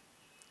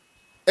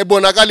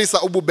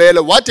 Ebonakalisa ububele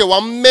wade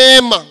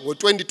wammema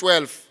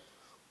ngo-2012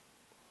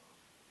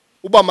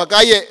 uba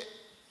makaye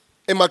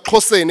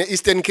emaXhoseni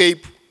eEastern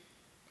Cape.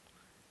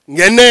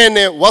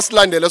 Ngenene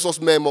wasilandela eso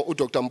simemo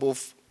uDr.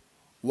 Mpofu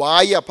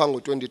waya pha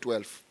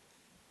ngo-2012.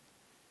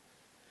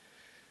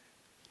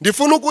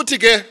 Ndifuna ukuthi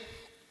ke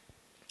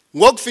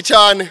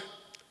ngokufitshane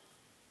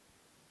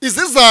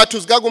izizathu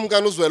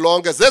zikakumkani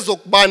uZwelonke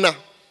zezokubana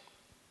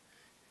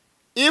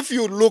if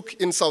you look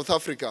in South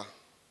Africa,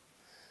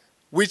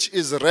 which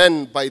is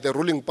run by the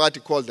ruling party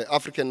called the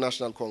African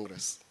National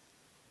Congress,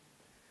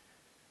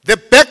 the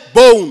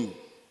backbone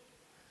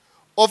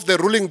of the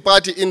ruling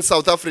party in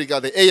South Africa,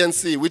 the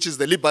ANC, which is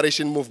the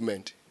liberation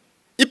movement,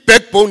 the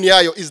backbone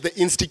yayo is the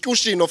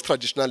institution of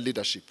traditional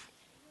leadership.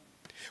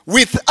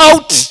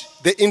 Without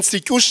the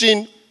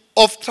institution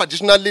of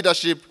traditional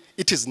leadership,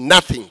 it is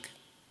nothing.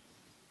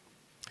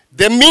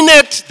 The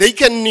minute they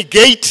can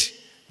negate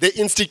the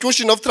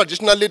institution of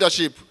traditional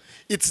leadership,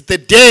 it's the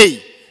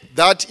day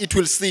that it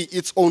will see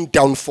its own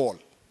downfall.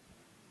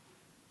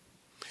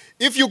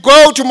 If you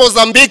go to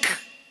Mozambique,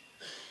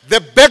 the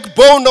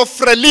backbone of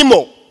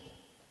Frelimo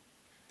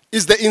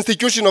is the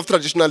institution of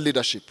traditional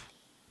leadership.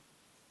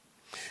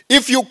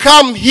 If you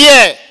come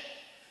here,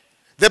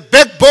 the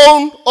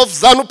backbone of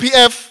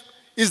ZANU-PF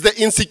is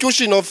the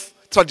institution of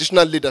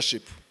traditional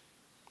leadership.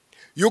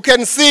 You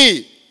can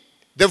see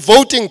the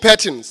voting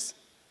patterns.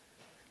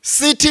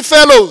 City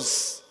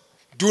fellows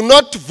do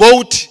not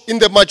vote in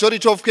the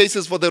majority of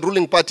cases for the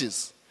ruling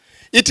parties.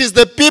 It is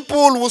the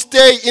people who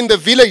stay in the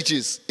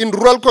villages, in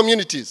rural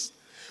communities,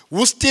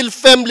 who still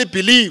firmly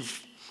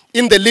believe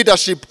in the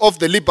leadership of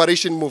the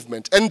liberation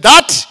movement. And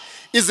that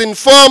is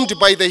informed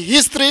by the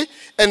history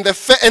and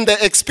the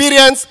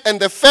experience and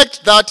the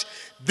fact that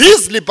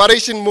these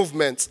liberation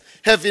movements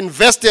have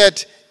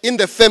invested in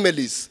the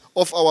families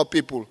of our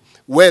people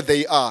where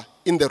they are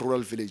in the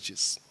rural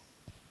villages.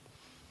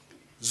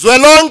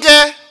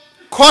 Zwelonke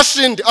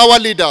cautioned our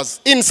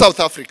leaders in South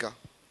Africa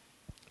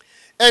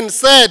and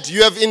said,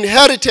 you have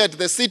inherited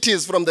the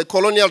cities from the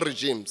colonial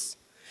regimes.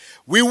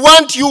 We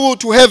want you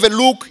to have a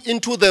look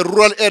into the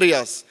rural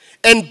areas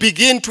and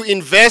begin to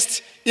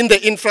invest in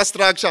the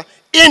infrastructure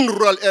in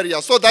rural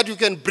areas so that you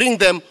can bring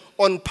them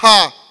on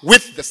par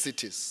with the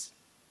cities.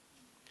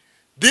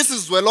 This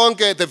is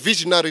Zwelonke, the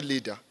visionary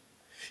leader.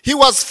 He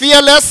was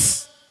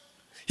fearless.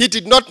 He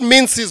did not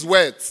mince his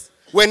words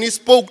when he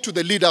spoke to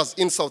the leaders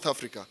in South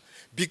Africa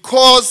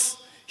because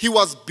he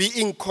was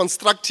being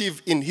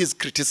constructive in his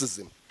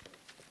criticism.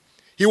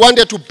 He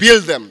wanted to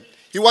build them.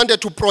 He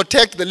wanted to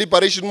protect the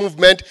liberation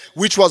movement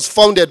which was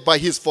founded by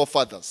his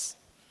forefathers.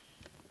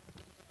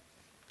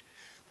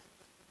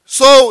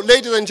 So,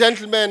 ladies and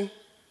gentlemen,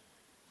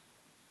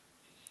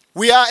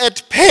 we are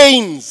at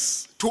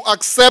pains to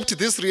accept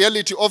this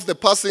reality of the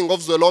passing of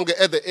Zwelonke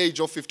at the age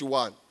of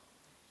 51.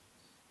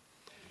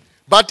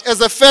 But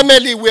as a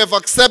family, we have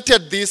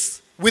accepted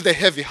this with a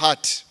heavy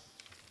heart.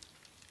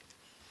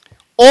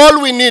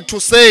 All we need to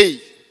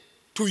say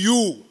to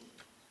you,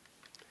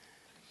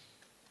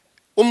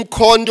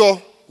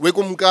 umkhondo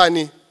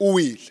wekumkani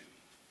uwile.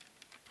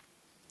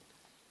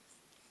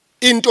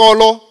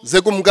 Intolo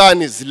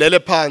zekumkani zilele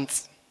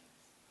phansi.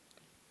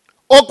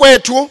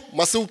 Okwethu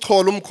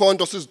masiwuchole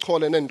umkhondo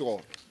sizichole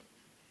nentolo.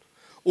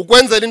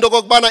 Ukwenzela into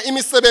kokubana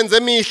imisebenzi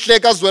emihle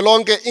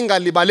kaZwelonke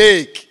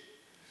ingalibaleki.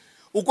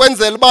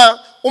 Ukwenzela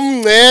uba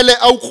umngcele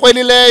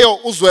awukhwelileyo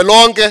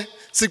uZwelonke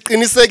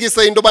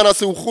siqinisekise into bana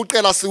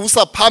siwuhuqela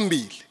siwusa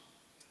phambili.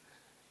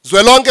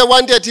 Zwelonke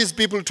wanted his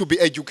people to be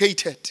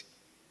educated.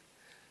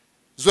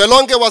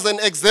 Zwelonke was an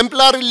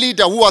exemplary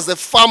leader who was a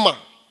farmer,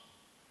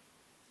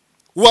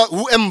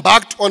 who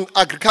embarked on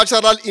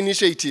agricultural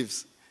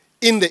initiatives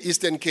in the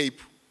Eastern Cape.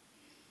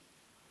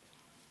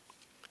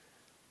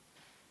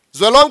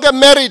 Zwelonke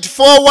married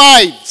 4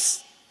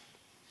 wives.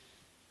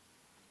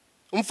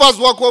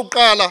 Umfazi wakhe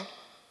wokuqala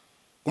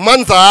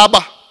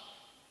uManzaba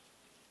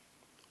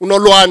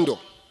uNolwando.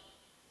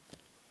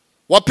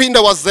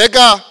 Waphinda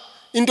wazeka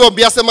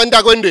intombi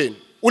yaseMantakwendeni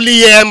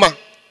uLiyema.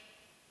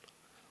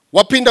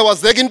 Waphinda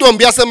wazeka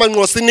intombi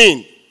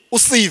yaseManqosinini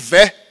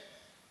uSive.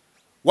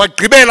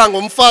 Wagqibela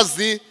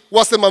ngomfazi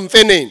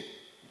waseMamfeneni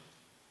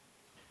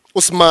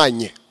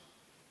uSimanye.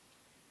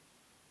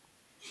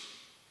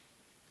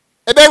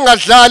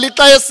 Ebengadlali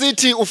xa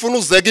esithi ufuna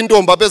uzeka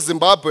intombi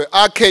abeZimbabwe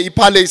akhe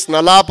ipalace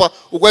nalapha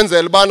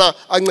ukwenzela bana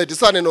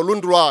ancedisane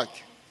noluntu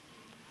lwakhe.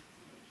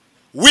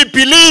 We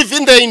believe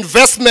in the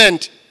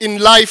investment in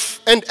life,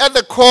 and at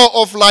the core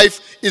of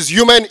life is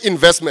human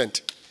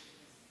investment.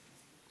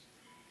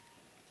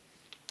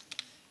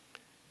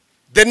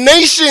 The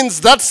nations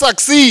that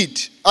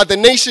succeed are the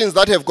nations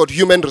that have got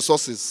human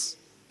resources.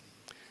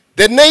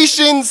 The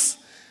nations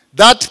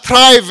that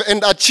thrive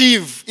and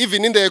achieve,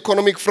 even in the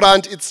economic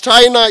front, it's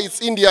China,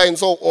 it's India, and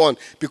so on,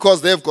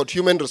 because they've got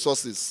human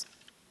resources.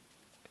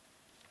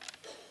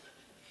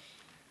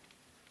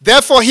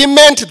 Therefore, he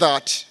meant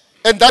that,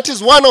 and that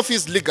is one of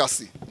his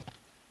legacy.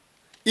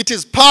 It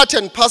is part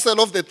and parcel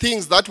of the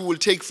things that we will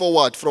take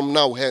forward from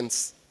now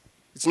hence.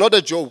 It's not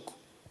a joke.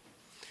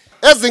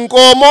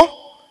 Ezinkomo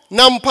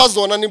nampha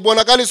zona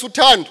nibonakalisa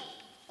uthando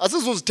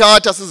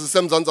asizuzithatha sizise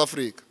eMzantsi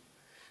Afrika.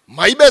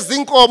 Mayibe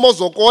zinkomo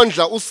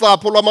zokondla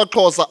usapho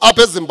lwamaXhosa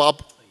apha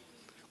eZimbabwe.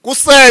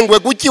 Kusengwe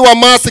kutyiwa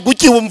amasi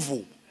kutyiwa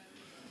umvubo.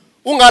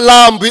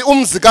 Ungalambi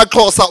umzi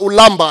kaXhosa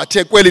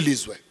ulambathe kweli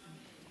lizwe.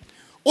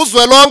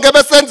 Uzwelonke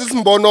besenza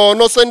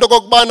isimbonono sento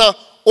kokubana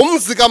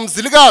umzi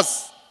kaMzilikazi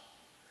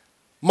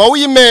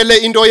mawuyimele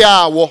into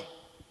yawo.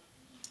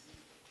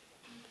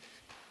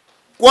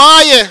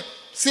 Kwaye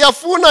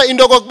siyafuna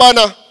into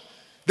kokubana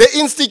the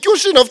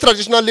institution of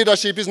traditional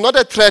leadership is not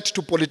a threat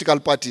to political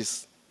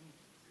parties.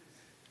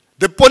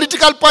 The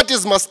political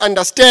parties must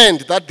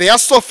understand that their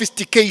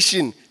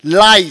sophistication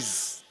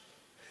lies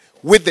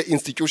with the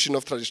institution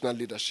of traditional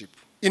leadership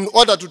in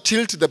order to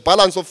tilt the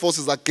balance of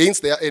forces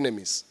against their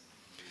enemies.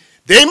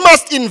 They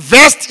must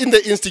invest in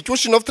the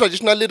institution of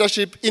traditional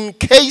leadership in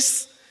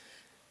case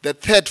the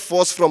third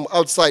force from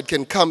outside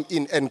can come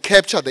in and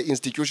capture the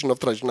institution of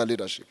traditional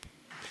leadership.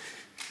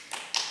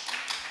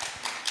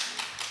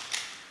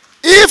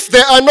 If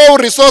there are no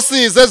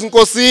resources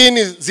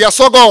ezinkosini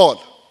ziyasokola.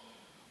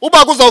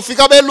 Uba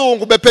kuzawufika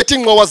belungu bephethe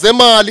ingqowa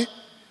zemali.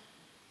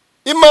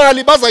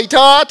 Imali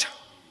bazayithatha.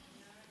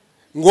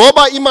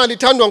 Ngoba imali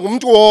ithandwa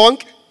ngumuntu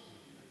wonke.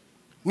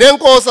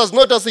 Nenkosi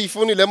azinota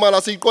siyifuni le mali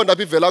asiyiqonda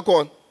phi ivela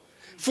khona.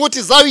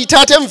 Futhi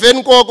zawuyithatha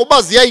emveni koko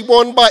uba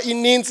ziyayibona uba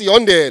ininzi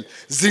yondele.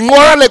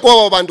 Zinqwale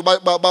kwaba bantu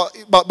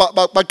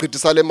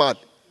bagqithisa le mali.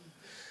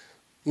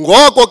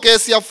 Ngoko ke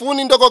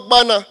siyafuna into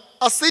kokubana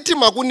asithi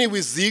makuniwe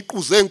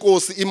iziqu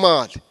zenkosi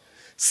imali.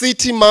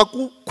 Sithi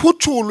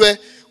makukhutshulwe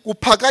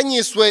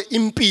kuphakanyiswe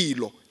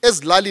impilo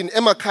ezilalini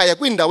emakhaya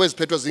kwiindawo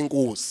eziphethwe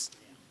zinkosi.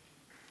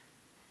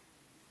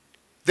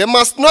 There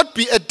must not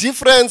be a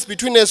difference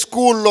between a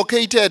school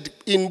located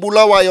in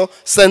Bulawayo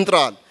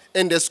Central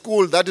and a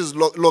school that is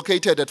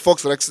located at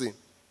Fox Rexing.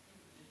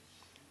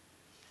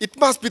 It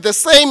must be the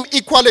same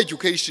equal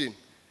education.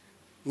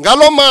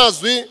 Ngalo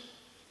mazwi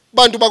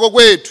bantu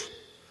bakokwethu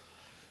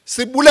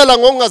sibulela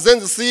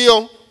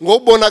ngokungazenzisiyo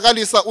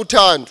ngokubonakalisa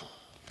uthando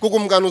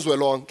kukumkani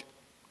uZwelonke.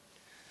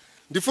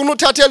 Ndifuna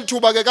uthatha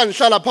elithuba ke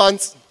kandihlala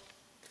phansi.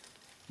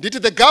 Ndithi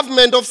the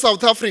government of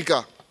South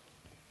Africa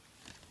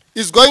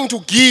is going to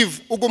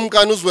give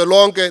ukumkani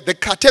uZwelonke the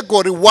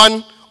category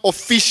 1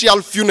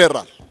 official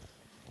funeral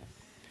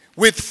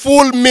with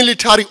full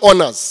military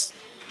honors.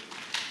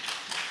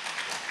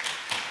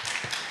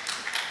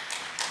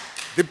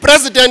 The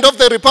President of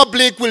the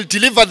Republic will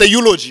deliver the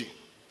eulogy.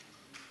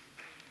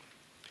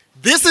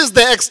 This is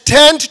the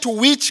extent to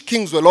which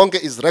King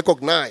Zwelonke is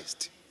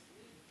recognized.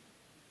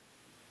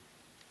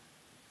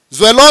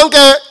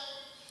 Zwelonke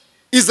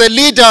is a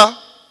leader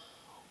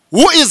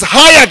who is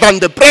higher than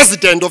the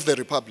President of the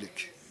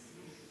Republic.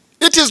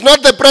 It is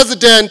not the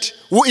President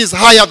who is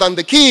higher than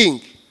the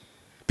King,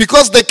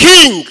 because the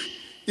King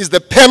is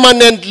the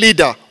permanent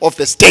leader of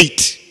the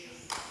state.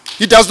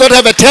 He does not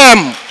have a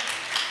term.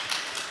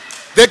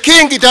 The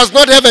King, he does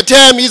not have a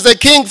term. He is a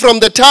king from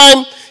the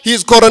time he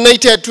is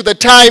coronated to the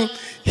time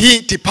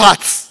he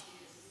departs.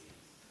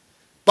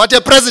 But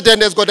a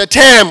president has got a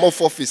term of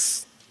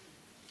office.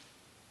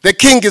 The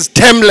king is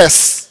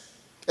termless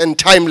and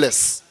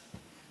timeless.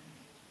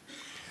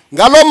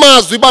 Ngalo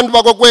mazwi bantu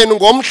bakokwenu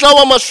ngomhla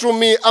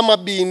wamashumi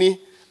amabini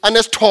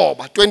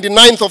anesithoba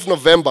 29th of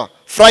November,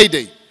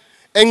 Friday,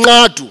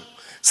 eNqadu,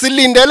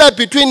 silindele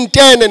between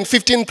 10 and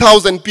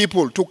 15,000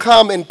 people to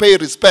come and pay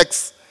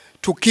respects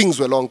to King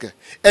Zwelonke.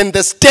 And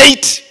the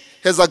state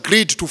has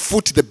agreed to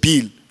foot the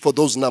bill for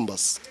those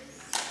numbers.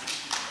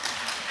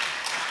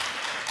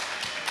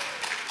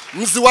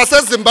 Mzi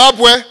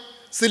waseZimbabwe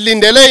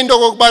silindele into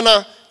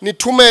kokubana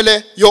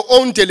nithumele your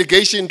own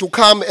delegation to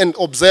come and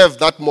observe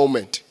that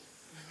moment.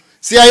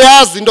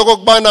 Siyayazi into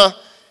kokubana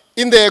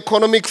in the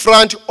economic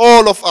front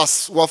all of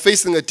us were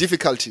facing a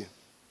difficulty.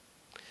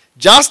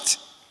 Just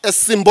a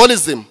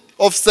symbolism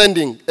of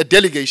sending a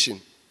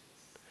delegation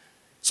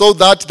so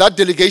that that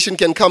delegation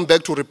can come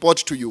back to report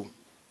to you.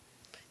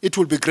 It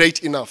will be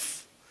great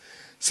enough.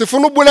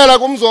 Sifuna ubulela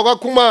kumzoka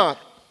Khumalo.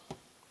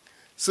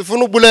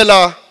 Sifuna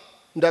ubulela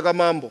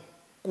Ndakamambo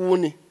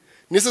kuni.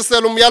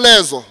 Nisisela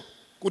umyalezo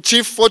ku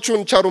Chief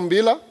Fortune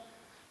Charumbila.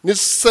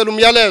 Nisisela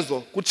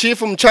umyalezo ku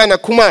Chief Mchana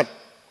Khumalo.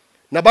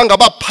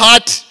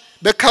 Nabangabaphathi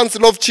be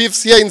Council of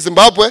Chiefs here in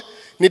Zimbabwe.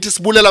 Nithi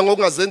sibulela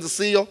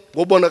ngokungazenzisiyo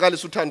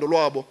ngobonakalisa uthando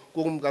lwabo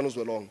kukumkani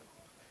uZwelonke.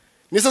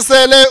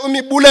 Nisisele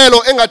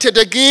umibulelo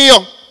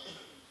engathethekiyo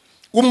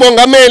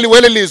kumongameli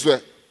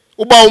welelizwe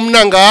uba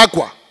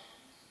umnangagwa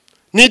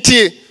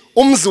nithi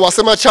umzi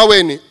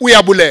wasematshaweni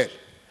uyabulela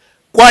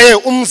kwaye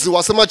umzi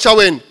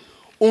wasematshaweni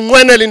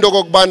unqwenela into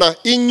kokubana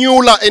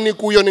inyula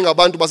enikuyo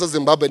ningabantu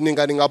baseZimbabwe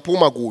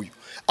ningaphuma kuyo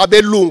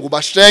abelungu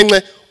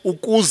bashenxe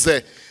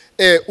ukuze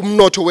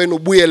umnotho wenu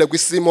ubuyele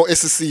kwisimo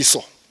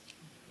esisiso.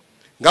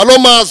 Ngalo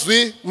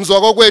mazwi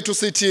mzwako kwethu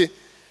sithi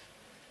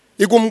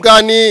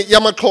ikumkani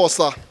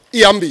yamaXhosa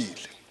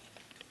ihambile.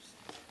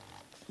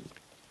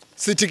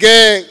 Sithi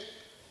ke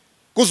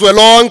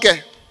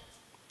kuZwelonke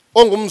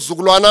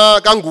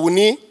ongumzukulwana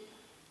kaNguni,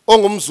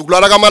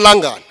 ongumzukulwana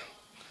kaMalangana,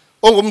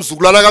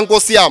 ongumzukulwana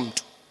kaNkosi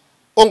yamntu,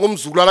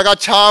 ongumzukulwana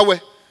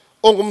kaChawe,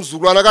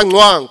 ongumzukulwana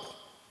kaNgcwangu,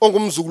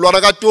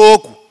 ongumzukulwana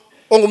kaTogu,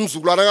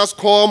 ongumzukulwana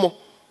kaSikhomo,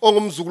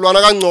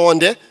 ongumzukulwana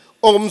kaNgconde,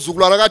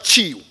 ongumzukulwana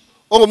kaChiwu,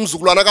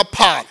 ongumzukulwana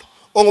kaPhalo,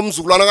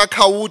 ongumzukulwana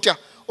kaKhawuta,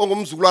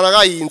 ongumzukulwana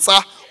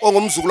kaYintsa,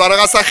 ongumzukulwana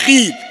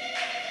kaSakhile,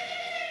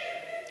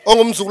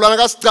 ongumzukulwana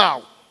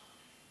kaSigcawu,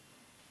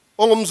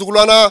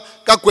 ongumzukulwana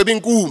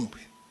kaGwebinkumbi,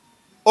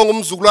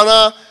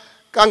 ongumzukulwana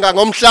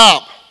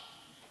kaNgangomhlaba,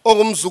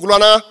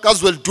 ongumzukulwana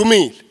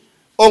kaZweldumile,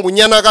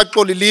 ongunyana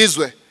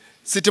kaXolilizwe.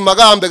 Sithi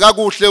makahambe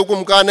kakuhle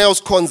ukumkane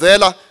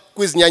usikhonzela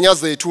kwizinyanya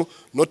zethu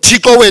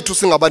noThixo wethu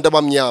singabantu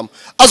abamnyama.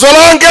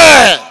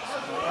 Azwelonke!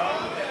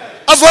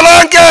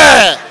 Azwelonke!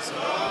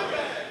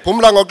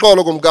 Phumla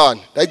ngoxolo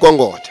kumkani,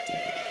 ndayigongotha.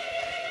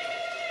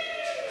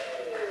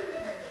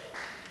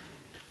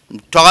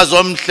 Mthwakazi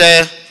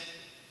omhle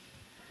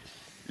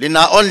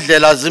lina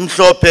ondlela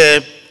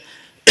zimhlophe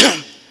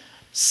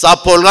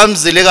sapho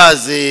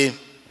likaMzilikazi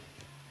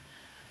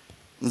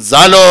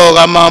nzalo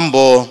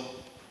kaMambo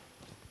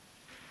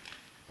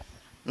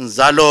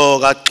nzalo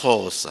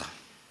kaXhosa.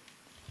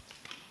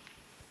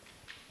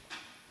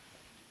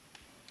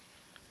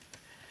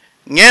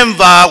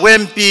 Ngemva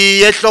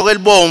kwempi yehloko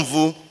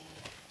elibomvu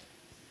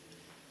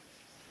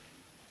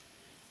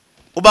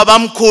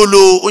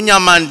ubabamkhulu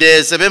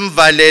uNyamande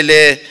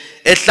sebemvalele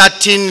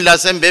ehlathini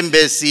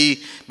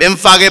laseMbembesi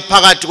bemfake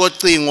phakathi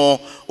kocingo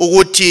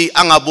ukuthi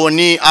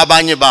angaboni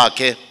abanye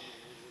bakhe.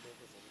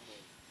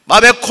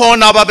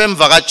 Babekhona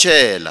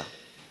ababemvakatshela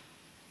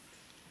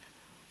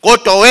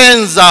kodwa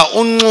wenza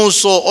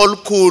unxuso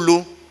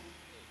olukhulu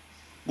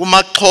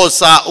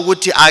kumaXhosa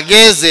ukuthi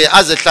akeze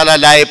azehlala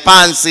laye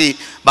phansi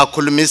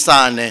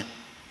bakhulumisane.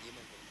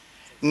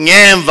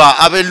 Ngemva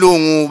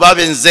abelungu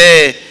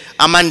babenze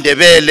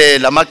amaNdebele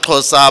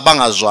lamaXhosa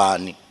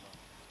bangazwani.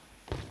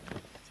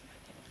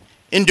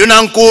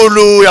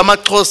 Indunankulu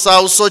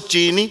yamaXhosa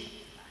uSojini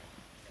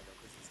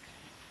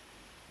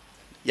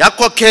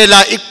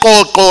yakhokhela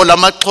iqoqo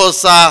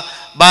lamaXhosa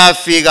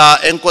bafika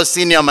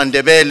enkosini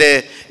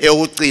yamaNdebele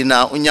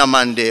eyokugcina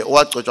uNyamande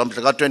owagcotshwa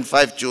mhla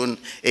ka-25 June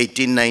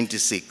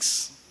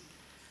 1896.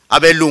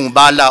 Abelungu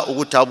bala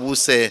ukuthi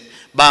abuse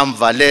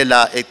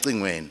bamvalela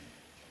ecingweni.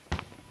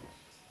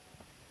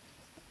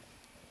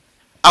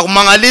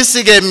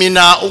 Akumangalisi ke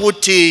mina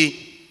ukuthi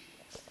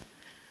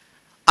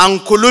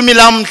angikhulumi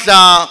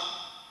lamhla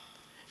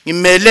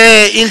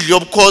ngimele indlu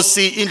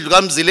yobukhosi, indlu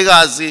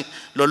kaMzilikazi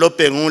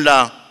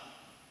loLobhengula.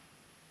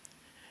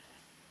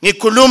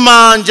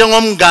 Ngikhuluma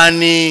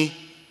njengomngani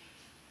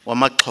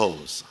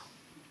wamaXhosa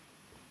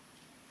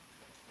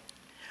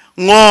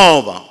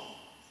ngoba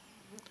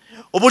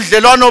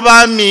ubudlelwano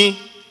bami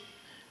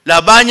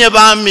labanye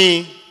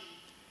bami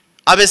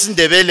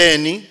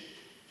abesindebeleni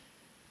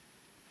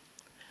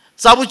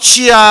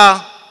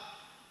sabuchiya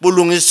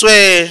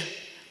bulungiswe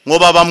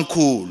ngoba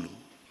bamkhulu.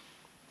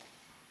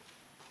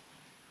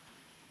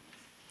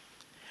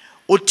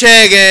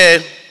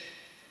 Utheke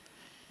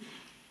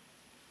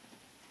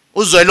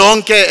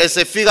uZwelonke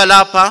esefika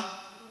lapha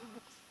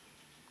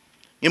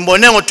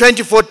ngimbone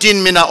ngo-2014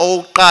 mina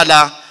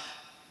oqala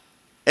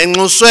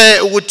enxuswe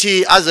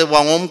ukuthi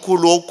azeba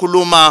ngomkhulu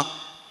wokukhuluma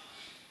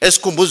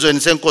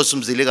esikhumbuzweni senkosi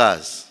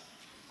uMzilikazi.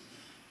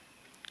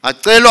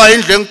 Acelwa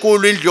indlu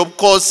enkulu, indlu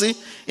yobukhosi,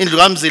 indlu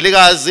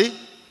kaMzilikazi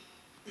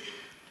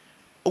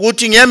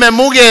ukuthi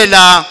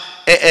ngiyememukela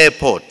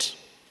e-airport.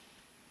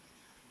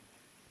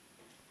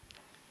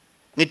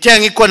 Ngithe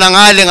ngikhona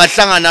ngale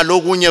ngahlangana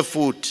lokunye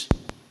futhi.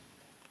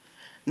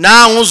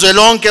 Nangu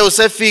uZwelonke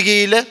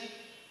usefikile.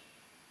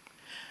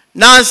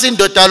 Nansi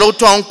indoda lo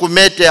kuthiwa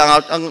uGumede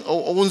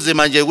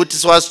okunzima nje ukuthi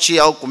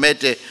siwasichiya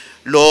uGumede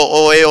lo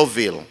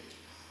oweYoville.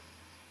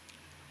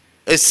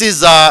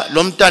 Esiza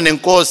lo mntana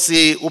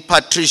enkosi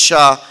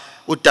uPatricia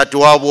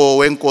udadewabo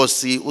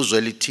wenkosi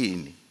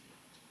uZwelithini.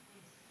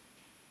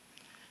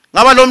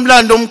 Ngaba lo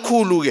mlando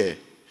omkhulu ke.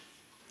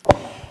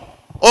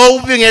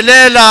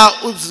 Ubingelela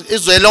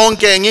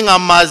uZwelonke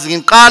ngingamazi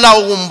ngiqala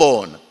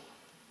ukumbona.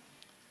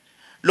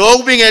 Lo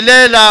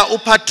kubingelela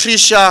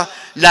uPatricia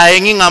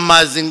laye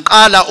ngingamazi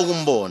ngiqala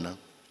ukumbona.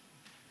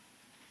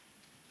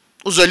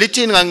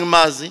 uZwelithini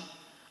ngangimazi,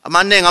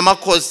 amanengi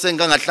amakhosi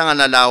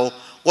sengangahlangana lawo,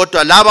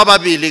 kodwa laba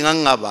ababili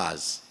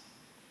ngangingabazi.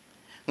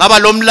 Ngaba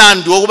lo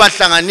mlando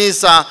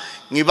wokubahlanganisa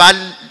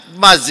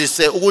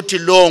bazise ukuthi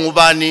lo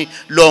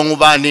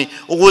ngubani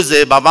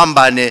ukuze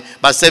babambane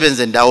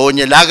basebenze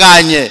ndawonye la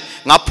kanye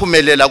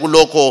ngaphumelela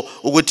kulokho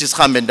ukuthi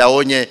sihambe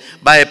ndawonye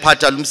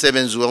bayephatha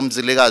umsebenzi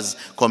womzilikazi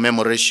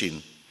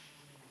commemoration.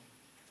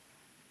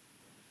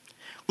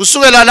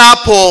 Kusukela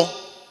lapho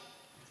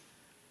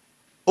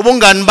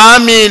ubungani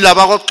bami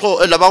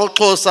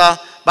labakoXhosa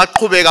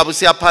baqhubeka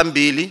busiya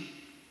phambili.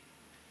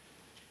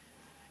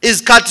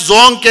 Izikhathi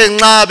zonke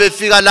nxa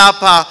befika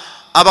lapha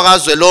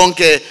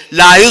abakazwelonke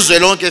la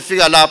izwelonke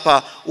efika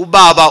lapha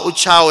ubaba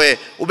uChawe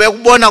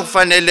ubekubona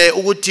kufanele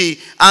ukuthi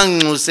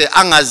anginxuse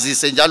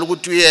angazise njalo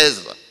ukuthi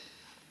uyeza.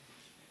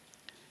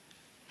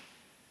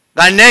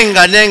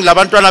 Kanengi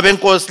labantwana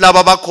benkosi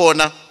laba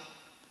bakhona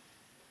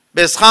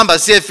besihamba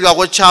siyefika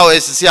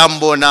koChawe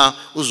sisiyambona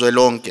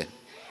uZwelonke.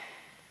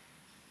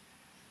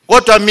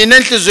 Kodwa mina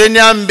enhlizweni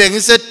yami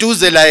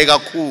bengiseduze laye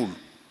kakhulu.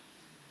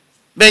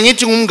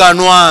 Bengithi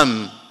ngumngani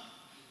wami.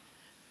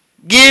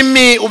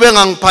 Kimi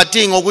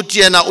ubengangiphathi ngokuthi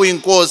yena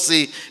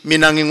uyinkosi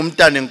mina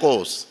ngingumntana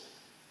enkosi.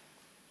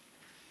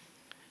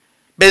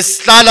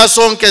 Besihlala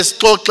sonke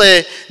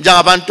sixoxe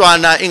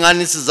njengabantwana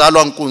ingani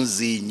sizalwa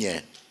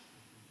nkunzinye.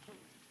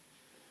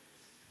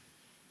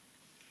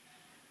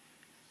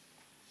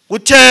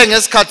 Kuthe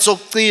ngesikhathi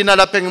sokugcina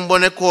lapho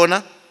engimbone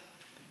khona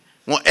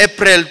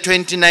ngo-April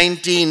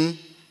 2019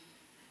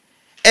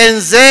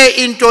 enze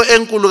into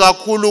enkulu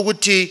kakhulu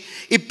ukuthi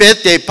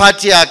i-birthday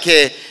party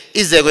yakhe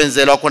ize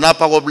kwenzelwa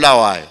khonapha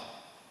koBulawayo.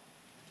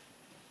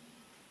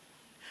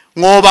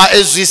 Ngoba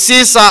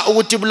ezwisisa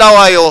ukuthi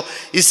Bulawayo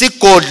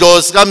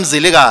isigodlo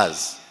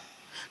sikamzilikazi.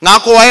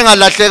 Ngakho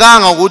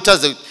wayengalahlekanga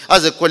ukuthi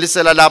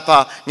azekholisela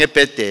lapha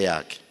ngebirthday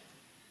yakhe.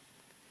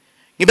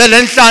 Ngibe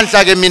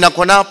lenhlanhla ke mina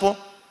khonapho.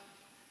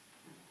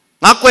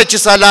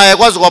 Ngakwetshisa laye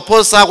kwaze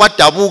kwaphosa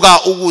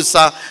kwadabuka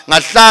ukusa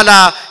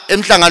ngahlala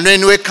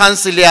emhlanganweni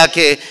weCouncil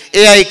yakhe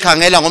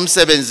eyayikhangela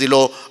ngomsebenzi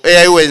lo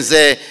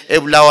eyayiwenze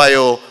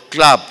eBulawayo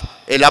Club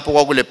elapho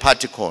kwakule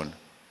party khona.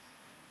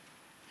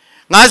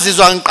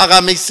 Ngazizwa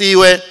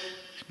ngiqakamisiwe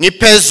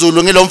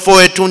ngiphezulu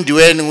ngilomfowethu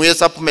undiweni nguye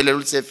saphumelela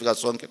ulisefika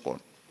sonke khona.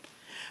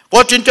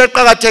 Kodwa into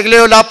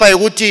eqhakathekileyo lapha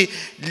ukuthi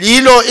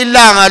lilo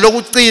ilanga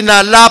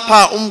lokugcina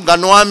lapha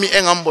umngani wami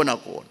engambona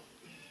khona.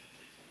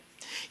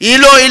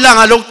 Yilo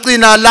ilanga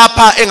lokugcina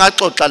lapha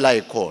engaxoxa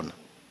la khona.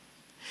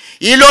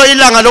 Yilo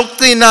ilanga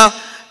lokugcina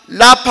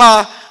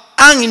lapha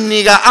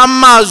anginika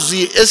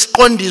amazwi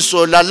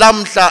esiqondiso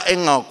lalamhla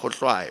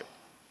engakhohlwayo.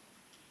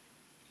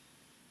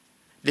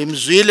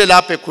 Limzwile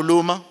lapha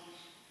ekhuluma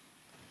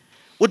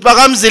uthi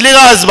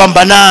bakamzilikazi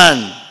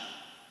bambanani.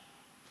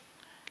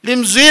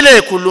 Limzwile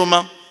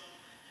ekhuluma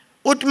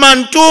uthi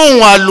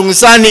mantungwa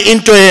lungisani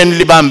into yenu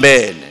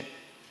libambene.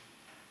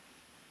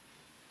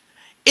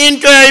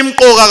 Into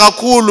eyimqoka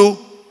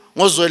kakhulu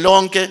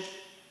ngoZwelonke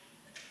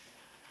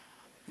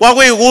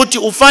kwakuyikuthi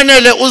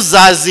ufanele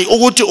uzazi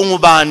ukuthi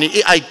ungubani,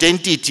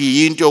 i-identity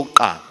yinto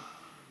yokuqala.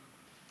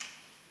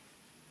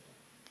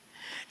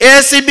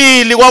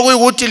 Esibili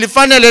kwakuyikuthi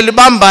lifanele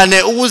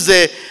libambane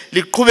ukuze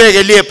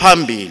liqhubeke liye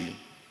phambili.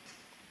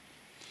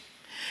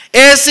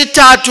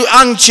 Esithathu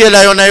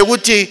angitshela yona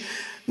ukuthi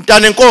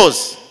mntana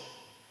enkosi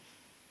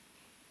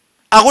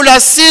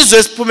akulasizwe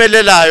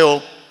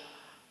esiphumelelayo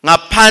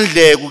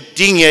ngaphandle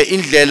kudinge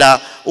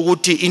indlela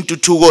ukuthi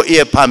intuthuko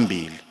iye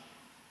phambili,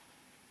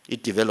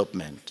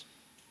 i-development.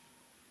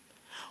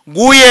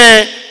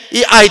 Kuye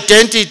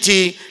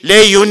i-identity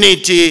le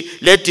unity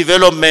le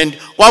development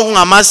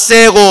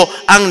kwakungamaseko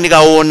anginika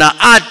wona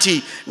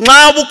athi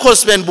nxa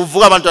ubukhosi beni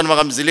buvuka abantwana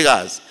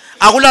bakamzilikazi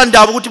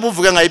akulandaba ukuthi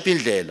buvuke ngayiphi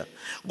indlela,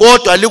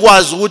 kodwa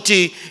likwazi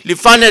ukuthi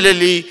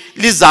lifanele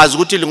lizazi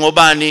ukuthi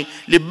lingobani,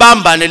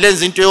 libambane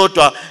lenze into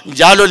yodwa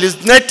njalo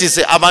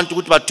lincedise abantu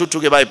ukuthi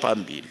bathuthuke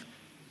bayiphambili.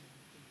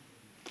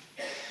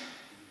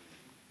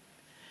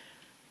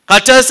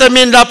 Khathesi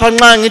mina lapha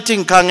nxa ngithi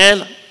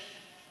ngikhangela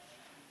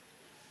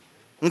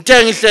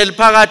ngithe ngihleli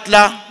phakathi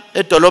la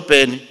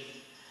edolobheni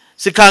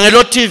sikhangela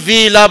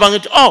o-TV laba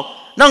ngithi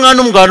nangani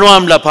umngani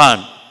wami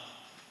laphana,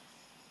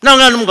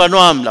 nangani umngani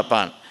wami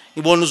laphana,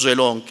 ngibona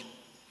uZwelonke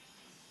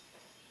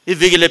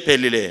iviki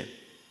lephelileyo.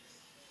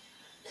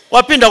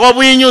 Waphinda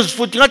kwabuya inews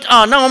futhi ngathi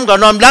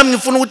nangomngani wami lami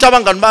ngifuna ukuthi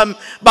abangani bami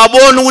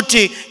babone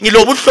ukuthi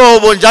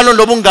ngilobuhlobo njalo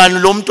lobungani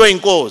lo muntu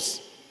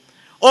oyinkosi.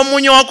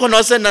 Omunye wakho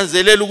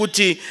nosenanzelela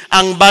ukuthi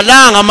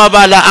angibalanga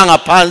amabala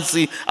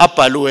angaphansi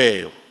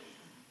abhaliweyo.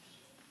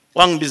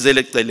 Wangibizela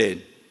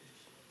eceleni.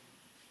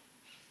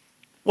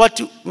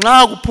 Wathi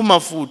nxa kuphuma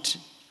futhi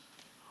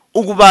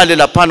ukubale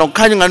laphana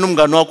ukhanya ngani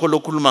umngani wakho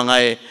lokhuluma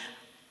ngaye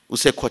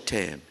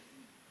usekhotheme.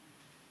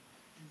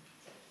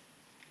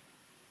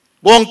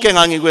 Bonke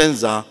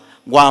ngangikwenza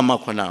kwama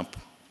khonapho.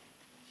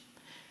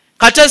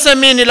 Khathesi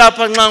mina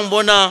lapha nxa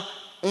ngibona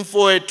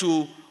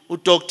umfowethu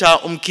uDr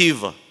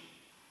Umkhiva.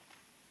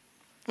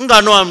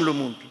 Ngani wami lo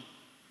muntu.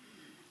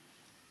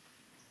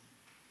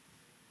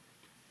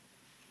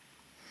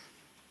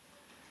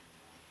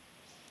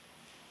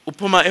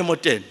 Uphuma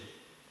emoteni.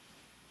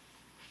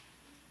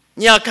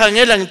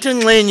 Ngiyakhangela ngithi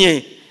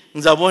ngxenye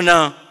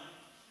ngizabona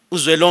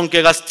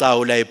uZwelonke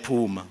kaSigcawu la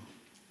ephuma.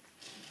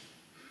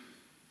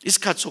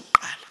 isikhathi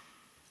sokuqala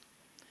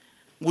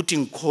ukuthi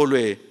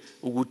ngikholwe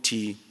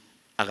ukuthi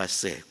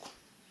akasekho.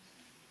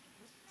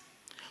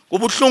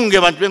 Kubuhlungu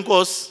ke bantu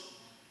benkosi,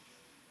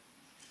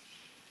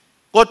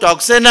 kodwa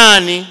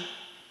akusenani,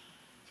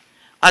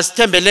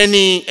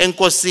 asithembeleni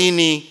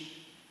enkosini,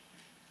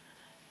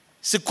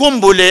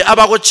 sikhumbule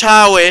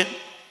abakochawe,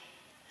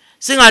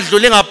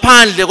 singadluli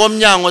ngaphandle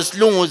komnyango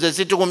silunguze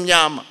sithi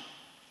kumnyama,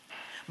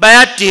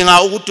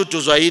 bayadinga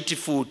ukududuzwa yithi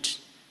futhi.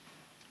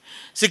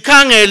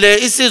 Sikhangele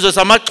isizwe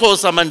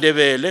samaXhosa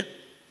amaNdebele,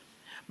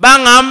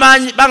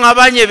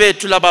 bangabanye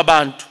bethu laba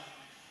bantu,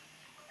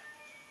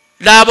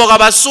 labo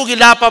kabasuki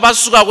lapha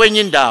basuka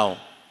kwenye indawo.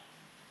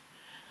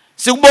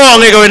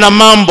 Sikubonge ke wena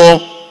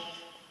Mambo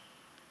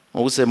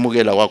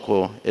ngokusemukela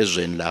kwakho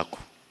ezweni lakho.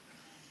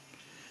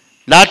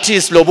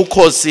 Lathi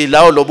silobukhosi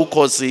lawo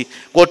lobukhosi,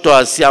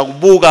 kodwa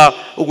siyakubuka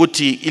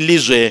ukuthi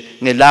ilizwe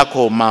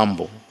ngelakho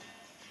Mambo.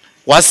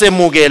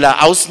 Wasemukela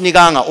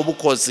awusinikanga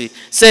ubukhosi,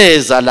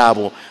 seza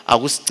labo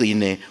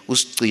akusigcine,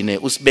 usigcine,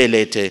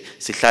 usibelethe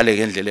sihlale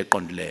ngendlela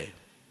eqondileyo.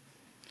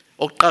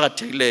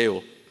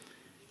 Okuqhakathekileyo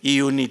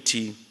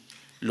iunity,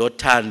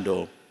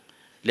 lothando,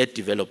 le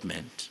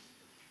development.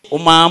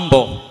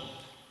 uMambo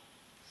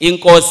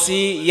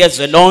inkosi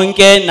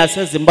yezwelonke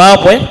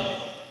naseZimbabwe,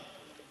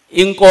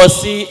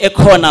 inkosi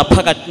ekhona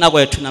phakathi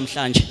nakwethu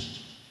namhlanje.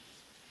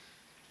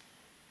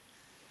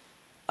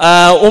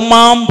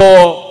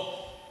 uMambo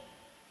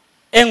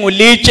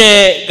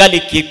engulitshe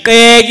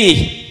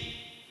kaligiqeki,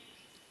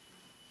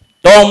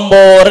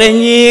 dombo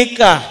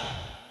renyika,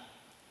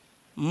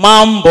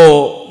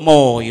 Mambo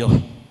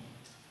moyo.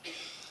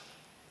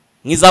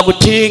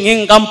 Ngizakuthi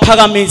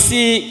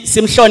ngingamphakamisi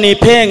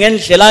simhloniphe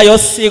ngendlela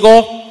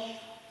yosiko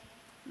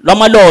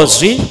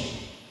lwamalozwi,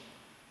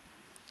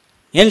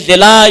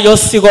 ngendlela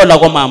yosiko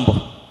lakwaMambo.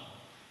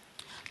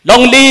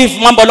 Long live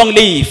Mambo, long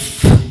live.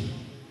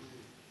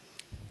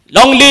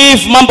 Long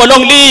live Mambo,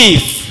 long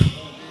live.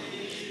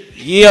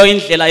 Yiyo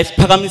indlela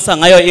esiphakamisa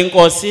ngayo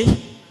inkosi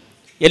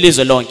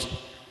yelizwe lonke,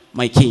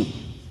 my king.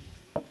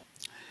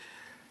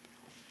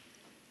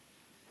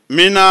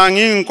 Mina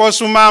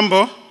ngiyinkosi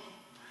uMambo,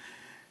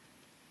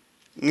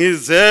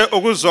 ngize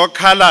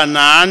ukuzokhala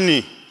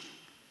nani.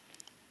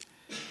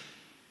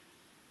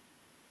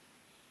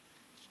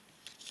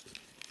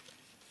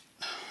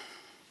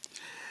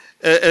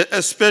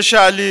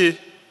 Especially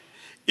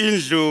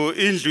indlu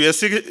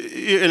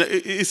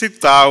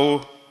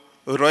Sigcawu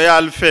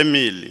royal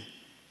family,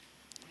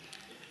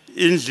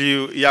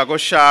 indlu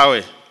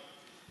yakoshawe.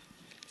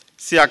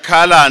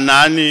 Siyakhala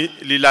nani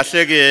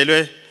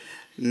lilahlekelwe,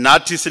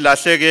 nathi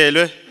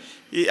silahlekelwe,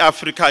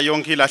 iAfrika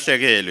yonke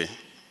ilahlekelwe.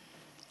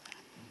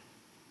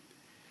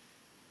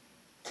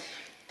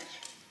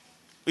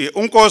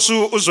 Unkosi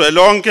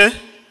uZwelonke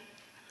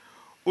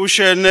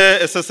ushene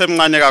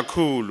esesemncane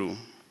kakhulu,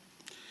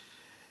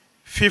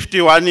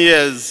 51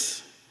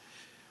 years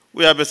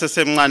uyabe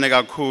sesemncane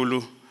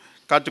kakhulu,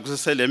 kade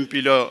kusesele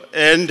impilo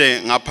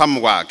ende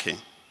ngaphambi kwakhe.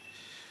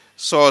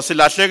 So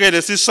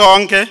silahlekele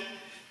sisonke,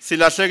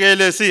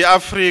 silahlekele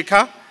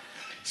siAfrika,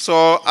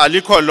 so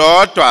alikho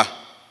lodwa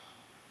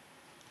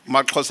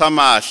maXhosa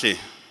amahle.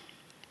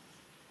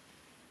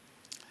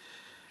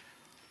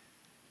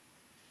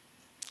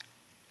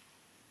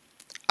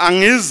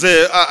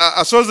 Angize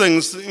asoze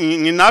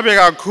nginabe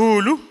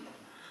kakhulu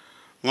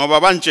ngoba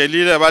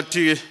bantshelile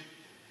bathi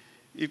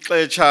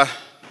ixetsha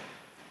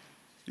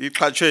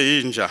liqhathwe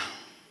inja.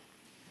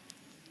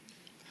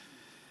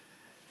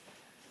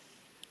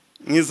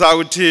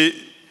 Ngizawuthi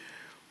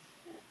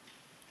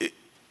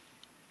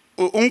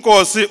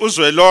unkosi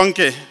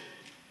uZwelonke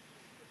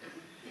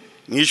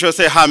ngisho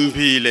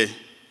sehambile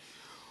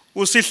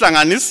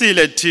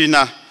usihlanganisile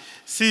thina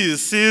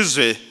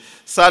siyisizwe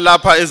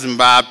salapha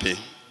eZimbabwe.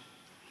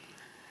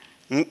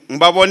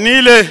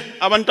 Ngibabonile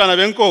abantwana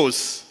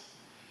benkosi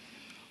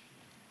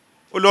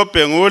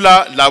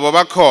uLobhengula labo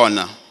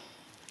bakhona,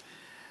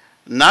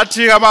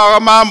 nathi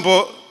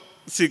abaMambo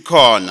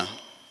sikhona.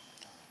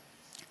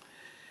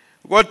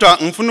 Kodwa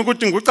ngifuna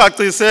ukuthi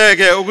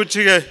ngikucaciseke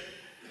ukuthi ke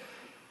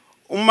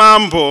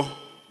uMambo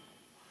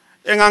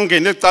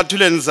engangena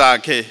ecathuleni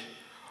zakhe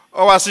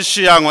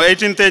owasishiya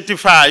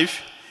ngo1835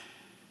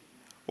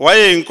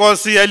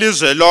 wayeyinkosi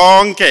yelizwe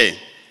lonke.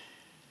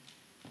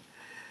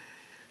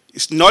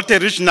 It's not a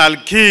regional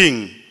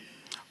king,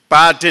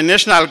 but a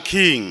national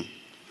king.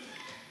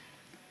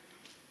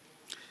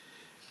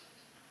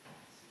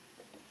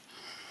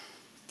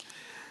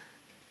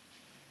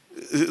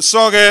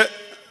 So ke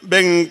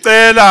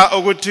bengicela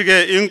ukuthi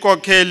ke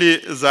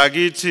inkokheli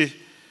zakithi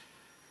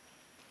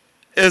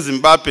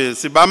eZimbabwe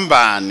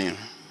sibambane.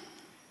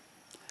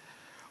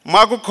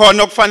 Uma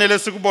kukhona okufanele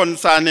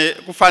sikubonisane,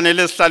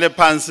 kufanele sihlale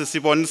phansi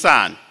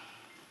sibonisane.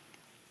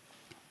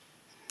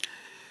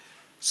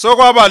 So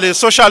kwaba le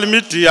social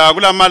media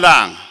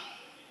kulamalanga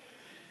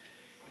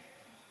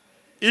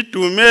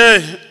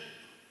idume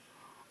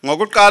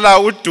ngokuqala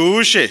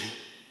udushe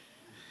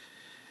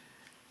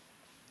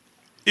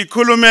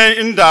ikhulume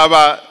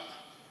indaba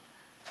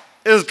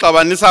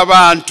ezixabanisa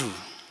abantu,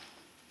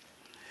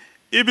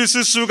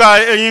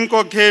 ibisisuka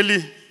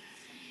eyinkokheli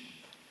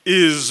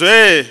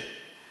izwe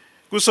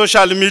ku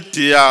social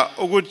media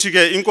ukuthi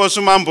ke inkosi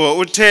uMambo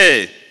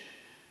uthe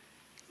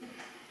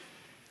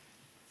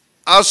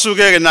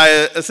asuke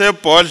naye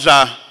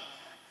esebhodla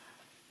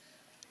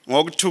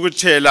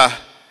ngokuthukuthela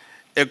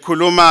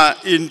ekhuluma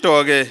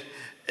into ke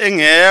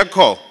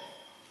engekho,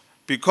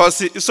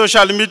 because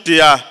social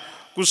media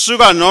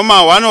kusuka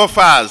noma one of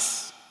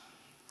us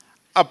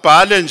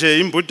abhale nje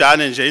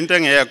imbudane nje into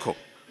engekho.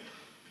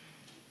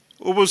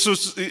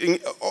 Ubususu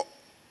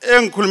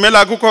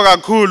engikhulumela kukho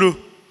kakhulu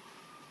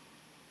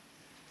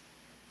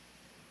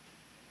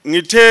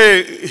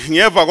ngithe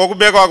ngeva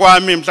kokubekwa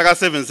kwami mhla ka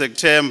 7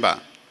 September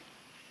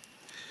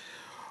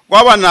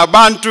kwaba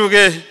nabantu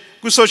ke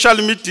ku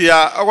social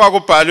media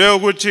akwakubhalwe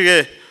ukuthi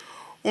ke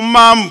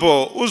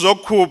uMambo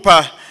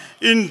uzokhupha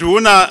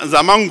induna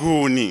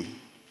zamanguni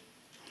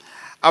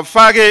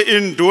afake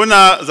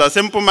induna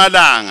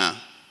zaseMpumalanga.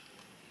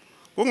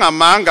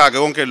 Kungamanga ke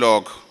konke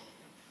lokho.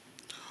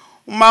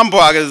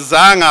 uMambo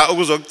akezanga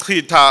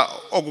ukuzochitha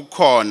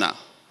okukhona,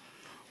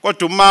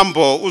 kodwa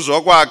uMambo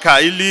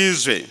uzokwakha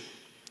ilizwe,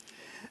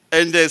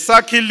 and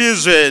sakhe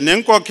ilizwe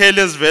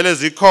nenkokheli ezivele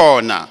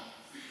zikhona.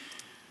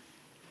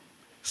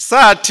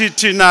 Sathi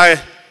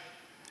thina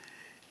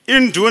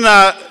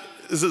induna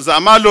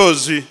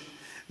zamalozi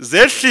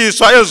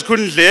zehliswa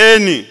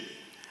ezikhundleni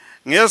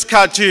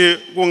ngesikhathi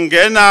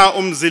kungena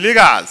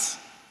umzilikazi.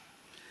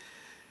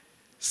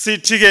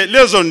 Sithi ke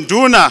lezo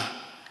nduna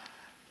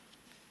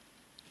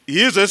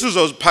yizo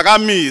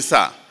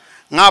esizoziphakamisa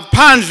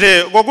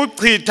ngaphandle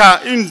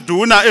kokuchitha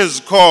induna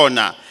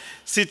ezikhona.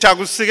 Sithi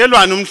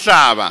akusikelwana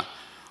umhlaba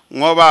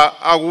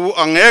ngoba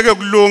angeke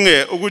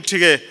kulunge ukuthi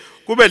ke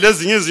kube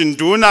lezinye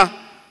izinduna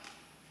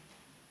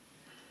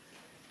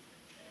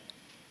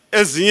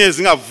ezinye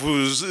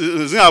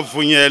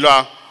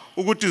zingavunyelwa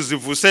ukuthi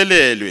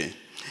zivuselelwe.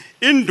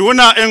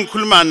 Induna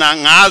engikhulumana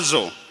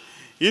ngazo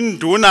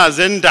induna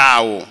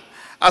zendawo.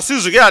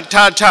 Asizuke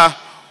yathatha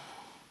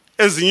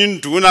ezinye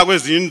induna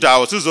kwezinye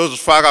indawo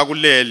sizozifaka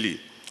kuleli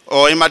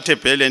or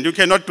eMathebheleni. You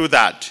cannot do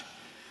that.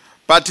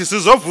 But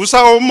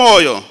sizovusa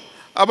umoyo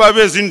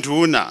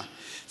ababezinduna,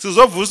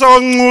 sizovusa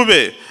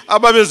oNcube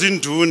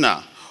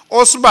ababezinduna,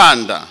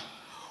 oSibanda,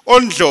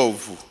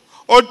 oNdlovu,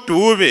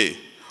 oDube,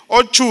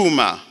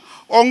 oChuma,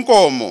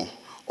 oNkomo,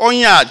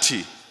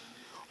 oNyathi,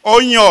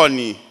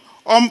 oNyoni,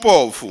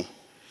 oMpofu.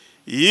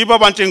 Yibo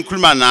abantu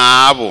engikhuluma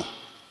nabo.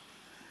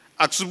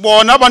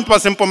 Akusibona abantu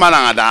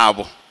baseMpumalanga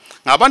labo,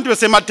 ngabantu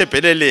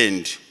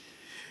basemathebheleleni.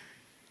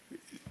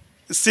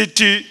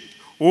 Sithi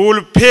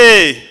will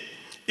pay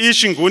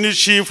each nguni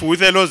chief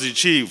with a lozi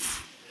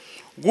chief.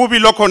 Kubi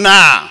lokho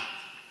na.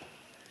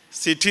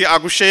 Sithi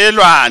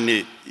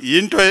akusheyelwane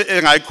into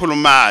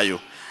engayikhulumayo.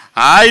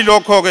 Hayi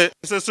lokho ke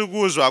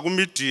sesikuzwa ku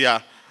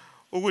media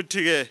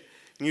ukuthi ke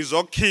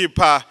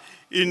ngizokhipha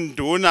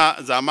induna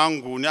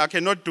zamanguni. I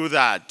cannot do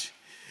that.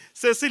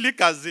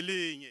 Sesiligazi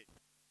linye.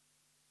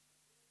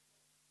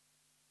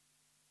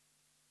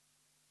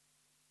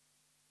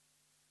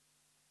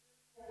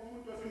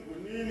 Umuntu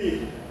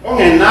osingunini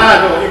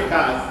ongenalo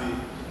igazi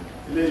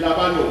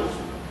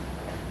lelabalozi.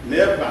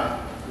 Never.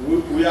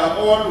 We are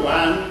all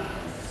one.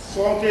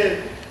 Sonke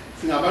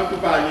singabantu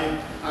banye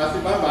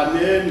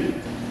asibambaneni.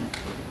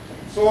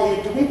 So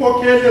ngithi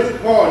kunkokheli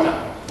ezikhona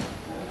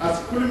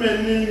asikhulume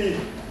nini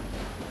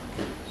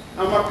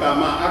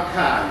amagama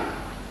akhayo.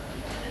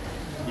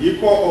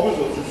 Yikho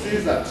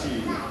okuzosisiza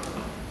thina.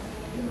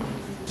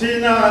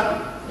 Thina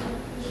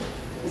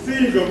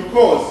sindlo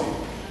mkhosi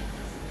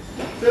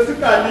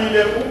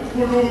sesiqalile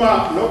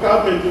ukukhuluma no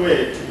government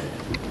wethu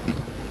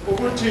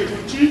ukuthi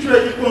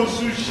kuchithwe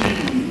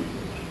iconstitution,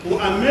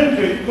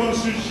 uamendwe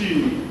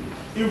iconstitution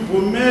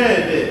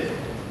ivumele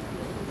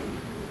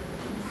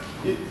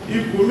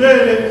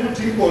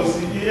ukuthi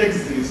inkosi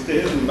iexist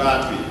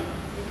eZimbabwe,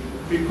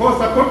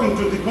 because according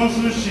to the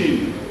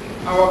constitution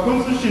our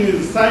constitution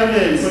is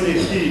silent on a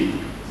key.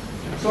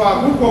 So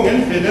akukho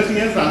ngendlela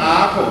esingenza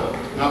ngakho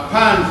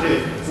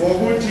ngaphandle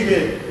kokuthi ke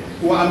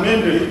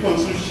uamendwe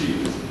iconstitution.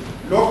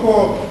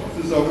 Lokho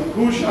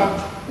sizokuphusha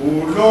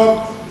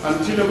ulo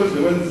until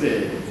kuze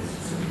kwenzeke.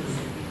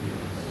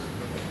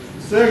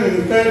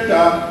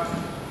 Sengiqeda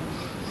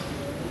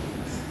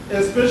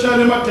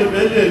especially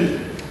eMathebheleni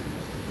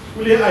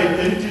kule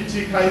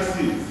identity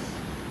crisis.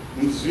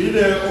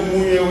 Ngizwile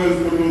omunye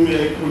wenkulumo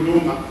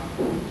ekhuluma.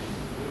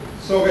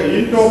 So ke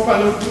into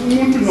ofanele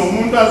umuntu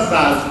nomuntu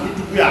azazi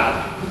ukuthi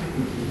kuyaphi.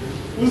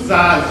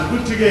 Uzazi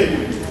ukuthi ke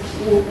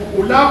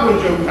ulapho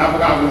nje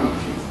ungabuka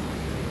kuphi.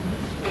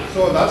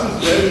 So that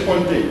is very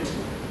important.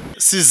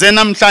 Size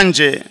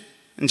namhlanje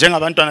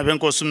njengabantwana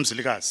benkosi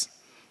uMzilikazi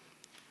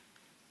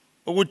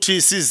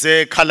ukuthi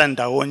size khala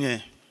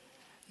ndawonye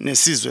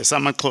nesizwe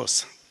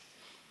samaXhosa.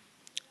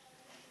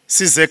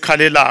 Size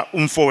khalela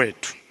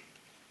umfowethu.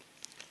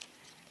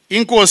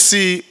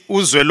 Inkosi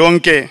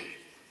uZwelonke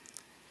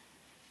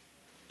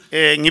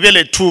ngibe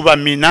lethuba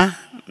mina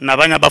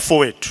nabanye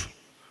abafowethu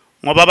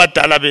ngoba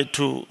abadala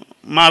bethu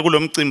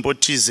makulomcimbi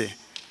othize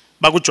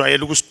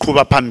bakujwayela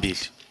ukusiqhuba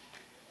phambili.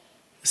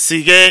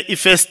 Sike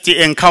ifirst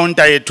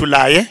encounter yethu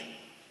laye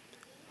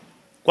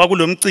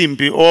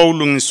kwakulomcimbi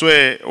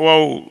owawulungiswe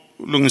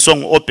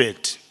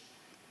ngu-Obed.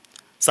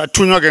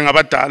 Sathunywa ke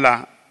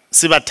ngabadala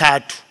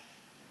sibathathu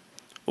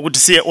ukuthi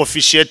siye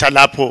officiate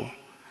lapho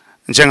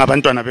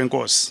njengabantwana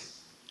benkosi.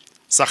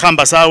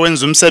 Sahamba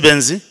sawenza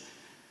umsebenzi,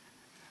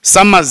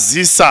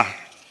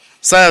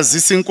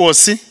 sayazisa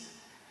inkosi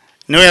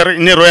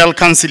ne Royal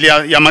Council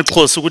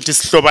yamaXhosa ukuthi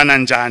sihlobana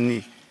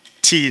njani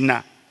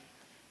thina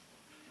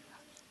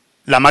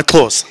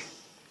lamaXhosa.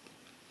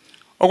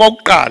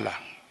 Okwakuqala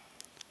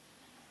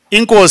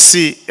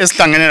inkosi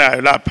esihlangene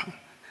nayo lapha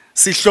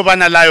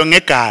sihlobana layo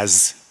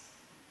ngegazi.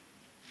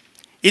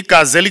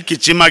 Igazi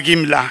eligijima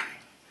kimi la,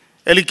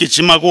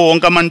 eligijima kuwo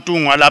wonke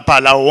amantungwa lapha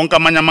lawo wonke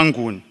amanye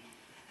amanguni.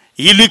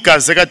 Yilo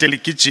igazi ekade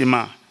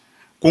ligijima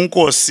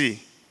kunkosi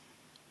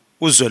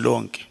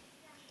uZwelonke.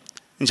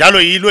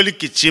 Njalo yilo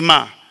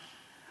ligijima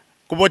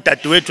kubo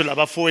dadewethu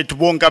labafowethu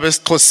bonke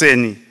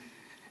abesiXhoseni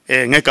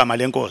ngegama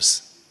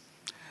lenkosi.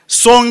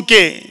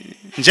 Sonke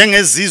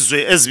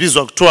njengezizwe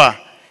ezibizwa kuthiwa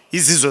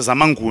izizwe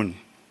zamanguni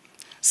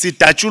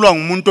sidatshulwa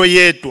ngumuntu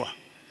oyedwa,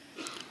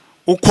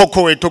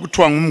 ukhokho wethu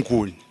okuthiwa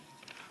ngumnguni.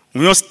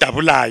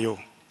 Nguyosidabulayo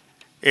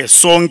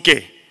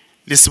sonke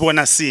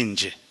lisibona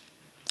sinje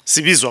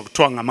sibizwa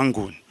kuthiwa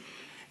ngamanguni.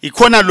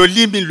 Ikhona lo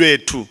limi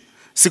lwethu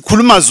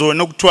sikhuluma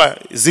zona okuthiwa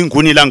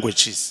zinguni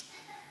languages.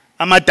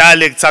 Ama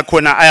dialects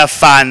akhona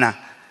ayafana,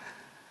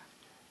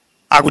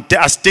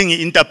 asidingi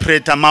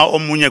interpreter ma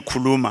omunye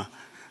khuluma,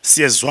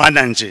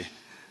 siyezwana nje.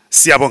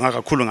 Siyabonga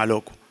kakhulu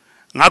ngalokho.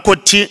 Ngakho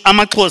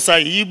amaXhosa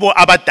yibo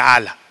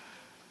abadala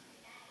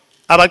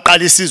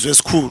abaqala isizwe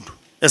esikhulu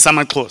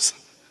esamaXhosa.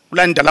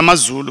 Kulandela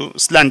amaZulu,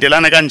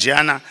 silandelana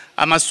kanjeyana,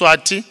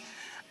 amaSwati,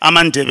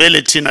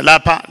 amaNdebele thina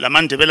lapha,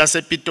 lamaNdebele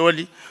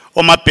asePitoli,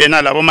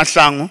 oMabhena labo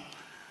Mahlangu,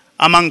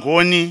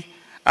 amangoni,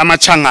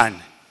 amachangane.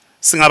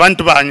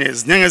 Singabantu banye,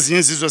 zinyengezinye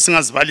izizwe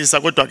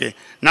singazibalisa kodwa ke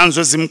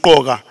nanzo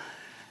ezimqoka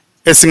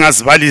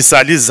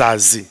esingazibalisa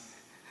lizazi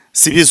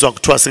sibizwa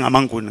kuthiwa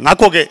singamanguni.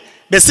 Ngakho ke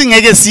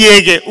besingeke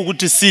siyeke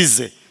ukuthi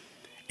size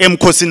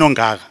emkhosini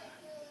ongaka.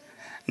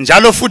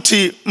 Njalo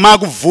futhi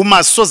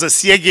makuvuma soze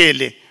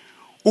siyekele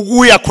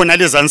ukuya khona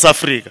leZansi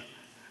Afrika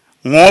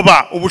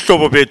ngoba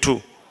ubuhlobo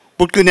bethu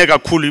buqine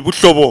kakhulu,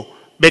 ubuhlobo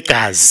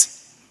begazi.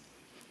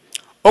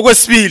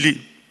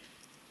 Okwesibili,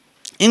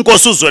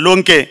 inkosi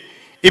uZwelonke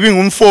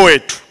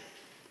ibingumfowethu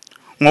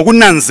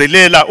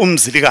ngokunanzelela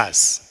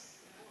umzilikazi.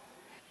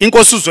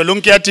 Inkosi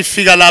uZwelonke yathi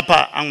fika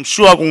lapha,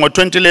 angishuwa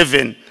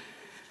kungo-2011,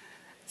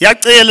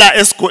 yacela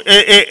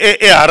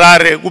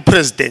eHarare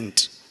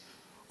kupresident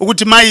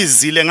ukuthi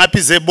mayizile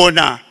ngaphi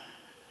zebona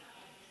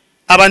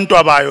abantu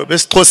abayo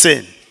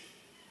besiXhoseni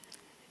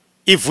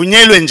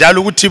ivunyelwe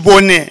njalo ukuthi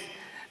ibone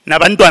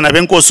nabantwana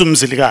benkosi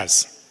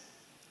umzilikazi.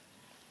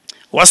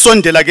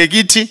 Wasondela ke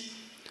kithi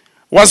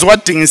waze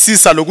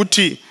wadingisisa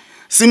lokuthi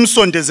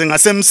simsondeze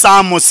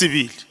ngasemsamo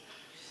sibili,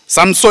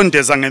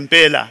 samsondeza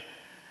ngempela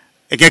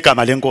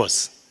ngegama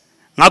lenkosi.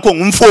 Ngakho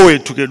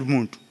ngumfowethu ke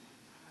lumuntu.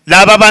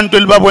 Laba abantu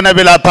elibabona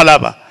belapha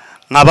laba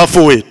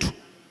ngabafowethu.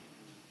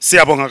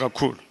 Siyabonga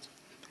kakhulu.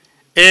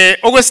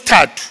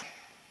 Okwesithathu,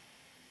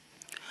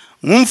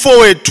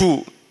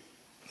 ngumfowethu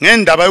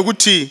ngendaba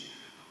yokuthi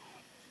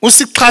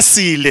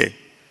usixhasile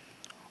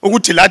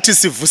ukuthi lathi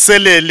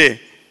sivuselele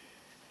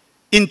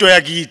into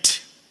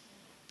yakithi,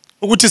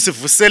 ukuthi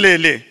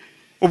sivuselele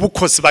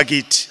ubukhosi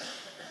bakithi.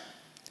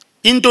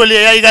 Into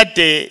le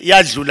yayikade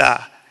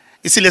yadlula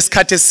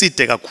isilesikhathi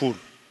eside kakhulu,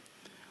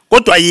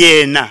 kodwa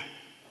yena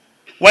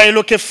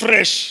wayelokhe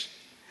fresh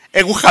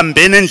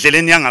ekuhambeni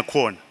endleleni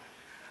yangakhona.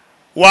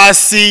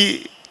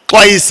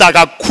 Wasixwayisa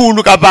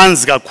kakhulu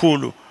kabanzi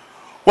kakhulu,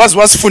 wazi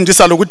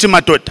wasifundisa lokuthi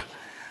madoda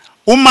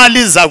uma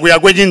liza kuya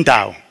kwenye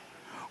indawo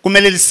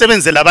kumele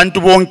lisebenzele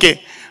abantu bonke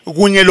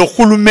kunye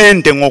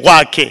lohulumende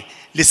ngokwakhe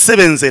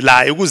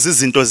lisebenzelayo ukuze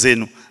izinto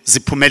zenu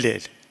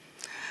ziphumelele.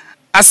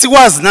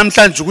 Asikwazi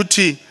namhlanje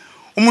ukuthi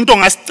umuntu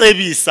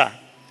ongasicebisa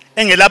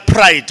engela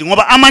pride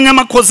ngoba amanye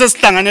amakhosi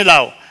esihlangane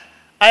lawo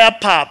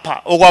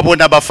ayaphapha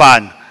okwabona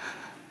abafana,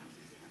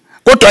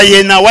 kodwa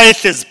yena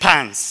wayehlezi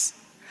phansi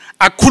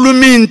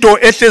akhuluma into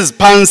ehlezi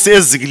phansi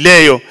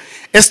ezikileyo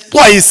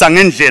esixwayisa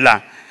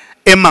ngendlela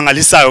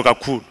emangalisayo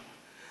kakhulu.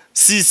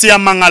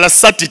 Siyamangala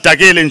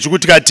sisadidakele nje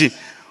ukuthi kathi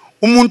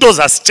umuntu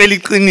ozasitshela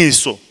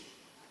iqiniso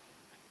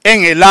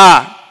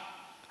engela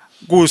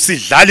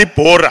kusidlala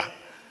ibhora.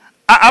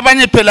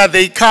 Abanye phela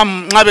they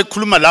come nxa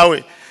bekhuluma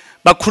lawe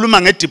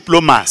bakhuluma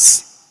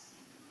ngediplomacy,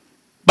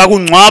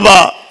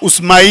 bakungcwaba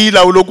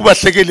uSmayila uloku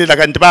bahlekelela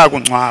kanti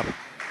bayakungcwaba.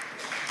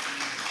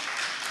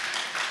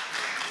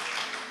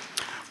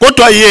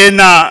 Kodwa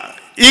yena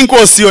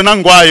inkosi yona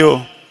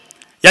ngwayo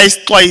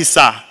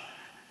yayisixwayisa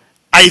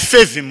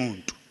ayifevi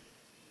umuntu.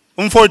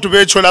 Umfowethu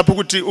betsho lapho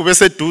ukuthi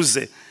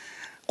ubeseduze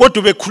kodwa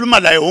ubekhuluma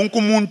laye wonke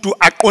umuntu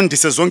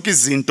aqondise zonke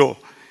izinto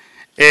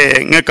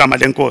ngegama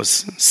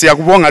lenkosi.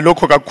 Siyakubonga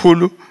lokho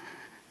kakhulu.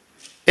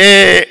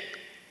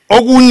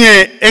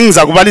 Okunye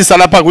engizakubalisa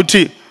lapha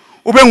ukuthi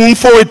ube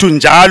ngumfowethu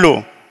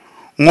njalo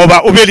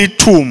ngoba ube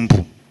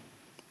lithumbu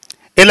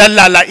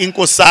elalala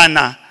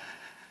inkosana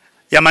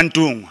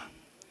yamantungwa.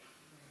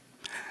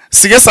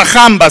 Sike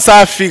sahamba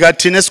safika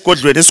thina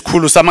esigodlweni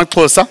esikhulu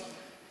samaXhosa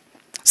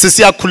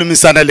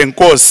sisiyakhulumisana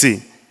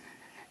lenkosi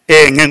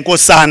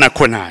ngenkosana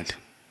khonale.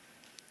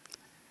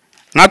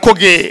 Ngakho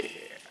ke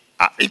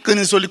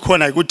iqiniso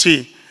likhona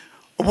ukuthi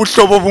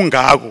ubuhlobo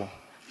obungako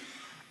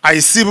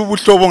ayisibo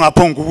ubuhlobo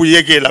ngaphongo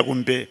ubuyekela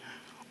kumbe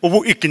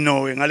ubu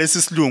ignore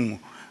ngalesi silungu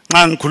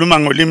nxa ngikhuluma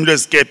ngolimi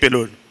lwezikepe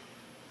lolu.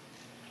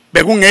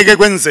 Bekungeke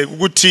kwenzeke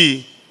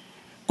ukuthi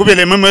kube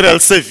le memorial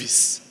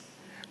service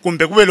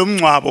kumbe kube lo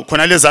mncwabo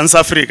khona leZansi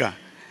Africa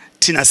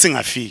thina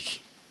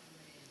singafiki.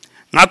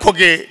 Ngakho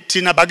ke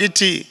thina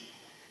bakithi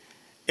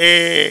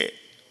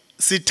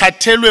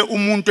sithathelwe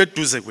umuntu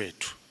eduze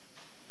kwethu.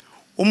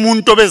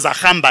 Umuntu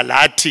obezahamba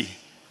lathi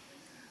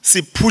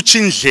siphutsha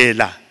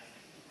indlela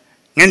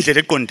ngendlela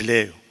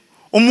eqondileyo.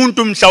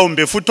 Umuntu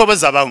mhlawumbe futhi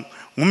obezaba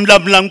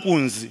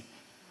ngumlabulankunzi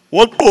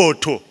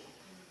woqotho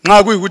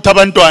nxa kuyikuthi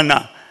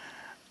abantwana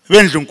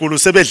bendlunkulu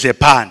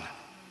sebedlephana.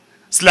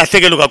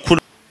 Silahlekelwe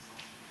kakhulu.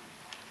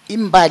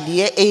 Imbali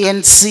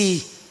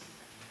ye-ANC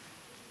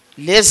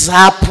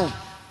leZAPU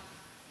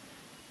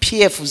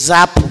PF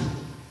ZAPU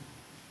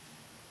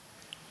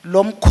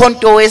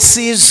lomkhonto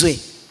wesizwe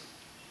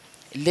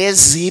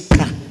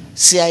lezipra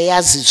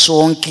siyayazi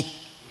sonke.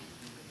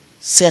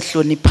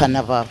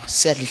 Siyahloniphana baba,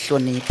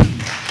 siyalihlonipha.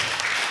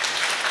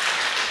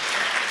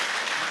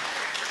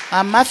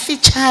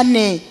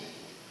 Amafitshane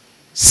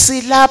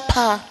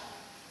silapha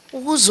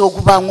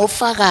ukuzokuba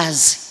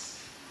ngofakazi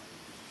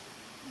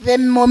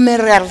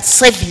memorial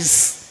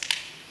service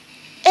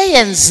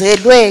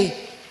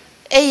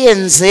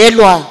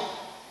eyenzelwa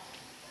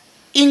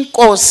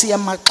inkosi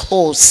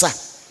yamaXhosa,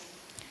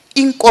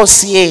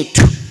 inkosi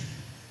yethu.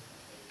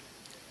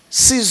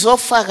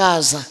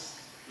 Sizofakaza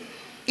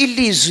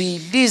ilizwi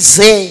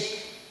lize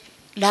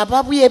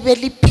lababuye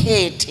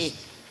beliphethe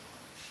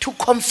to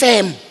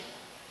confirm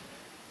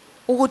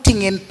ukuthi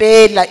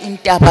ngempela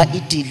intaba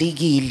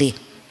idilikile.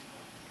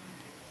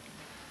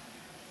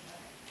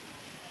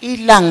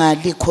 Ilanga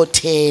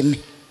likhotheme,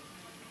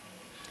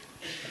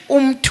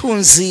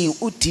 umthunzi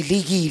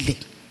udilikile.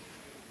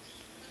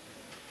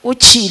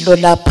 Uchilo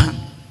lapha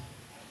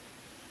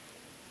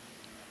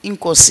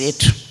inkosi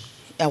yethu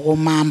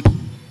yakomambo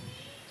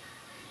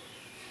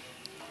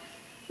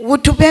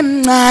ukuthi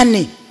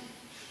ubemncane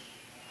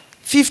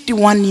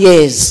 51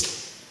 years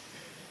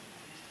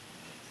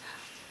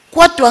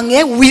kodwa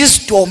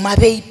ngewisdom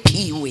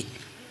abeyiphiwe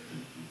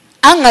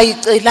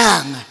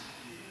angayicelanga,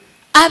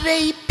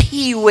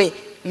 abeyiphiwe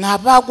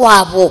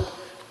ngabakwabo,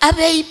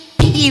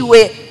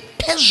 abeyiphiwe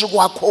phezu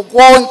kwakho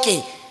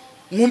konke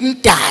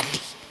ngumdali.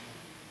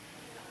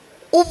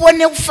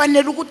 Ubone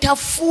kufanele ukuthi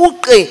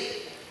afuqe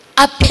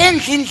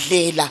aphendle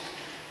indlela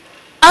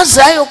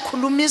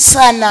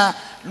azayokhulumisana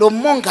lo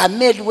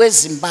mongameli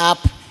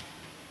weZimbabwe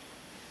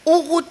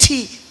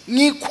ukuthi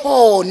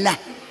ngikhona,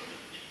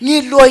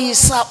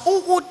 ngiloyisa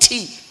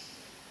ukuthi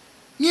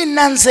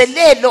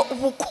nginanzelele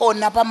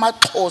ubukhona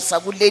bamaXhosa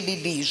kuleli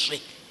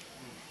lizwe.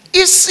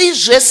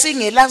 Isizwe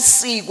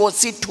singelasiko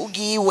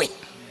sithukiwe.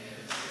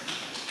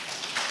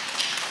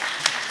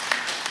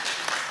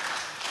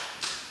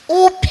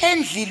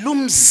 Uphendlile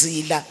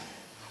umzila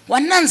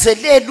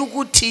wananzelela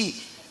ukuthi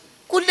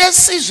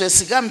kulesizwe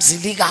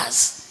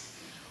sikaMzilikazi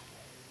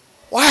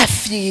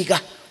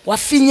wafika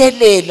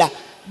wafinyelela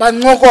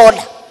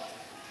bancokola.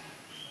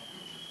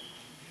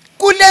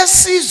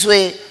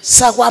 Kulesizwe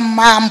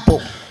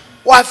sakwaMambo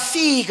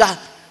wafika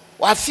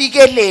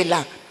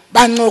wafikelela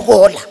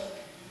bancokola.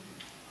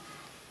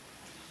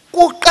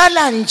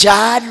 Kuqala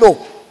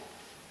njalo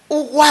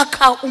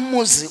ukwakha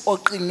umuzi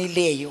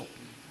oqinileyo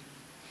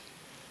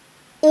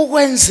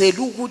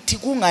ukwenzela ukuthi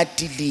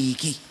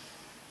kungadiliki.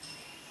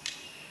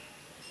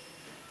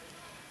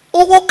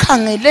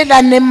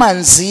 Ukukhangelelana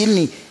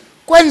emanzini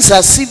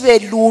kwenza sibe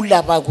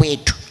lula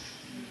bakwethu.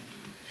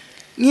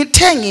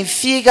 Ngithe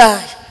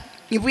ngifika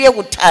ngibuye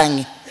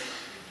kuThangi,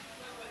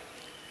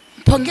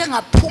 phonge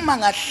ngaphuma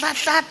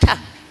ngahlahlatha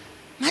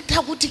ngathi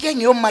ukuthi ke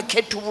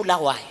ngiyomakhetha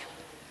uBulawayo.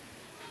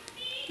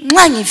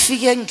 Nxa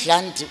ngifike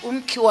eNdlandi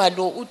umkhiwa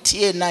lo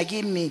uthi yena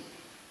kimi,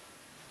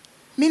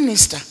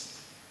 Minister,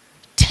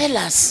 tell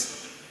us,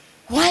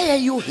 why are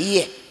you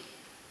here?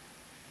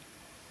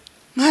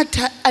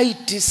 Ngathi I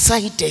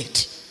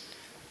decided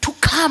to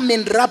come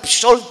and rub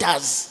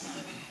shoulders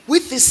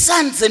with the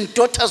sons and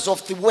daughters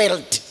of the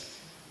world.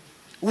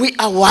 We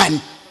are one.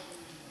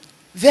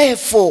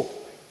 Therefore,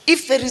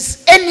 if there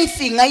is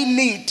anything I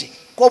need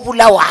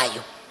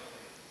koBulawayo,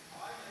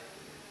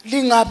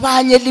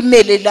 lingabanye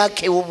limele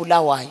lakhe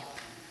uBulawayo.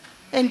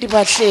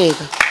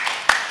 Endibahleka.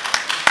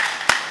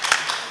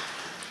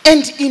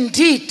 And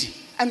indeed,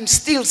 I'm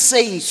still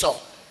saying so.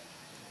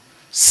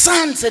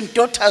 Sons and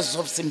daughters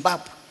of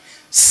Zimbabwe,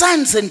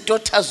 sons and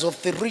daughters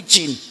of the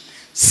region,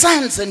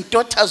 sons and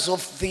daughters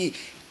of the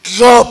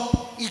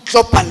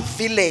global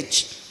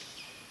village.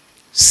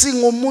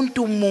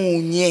 Singumuntu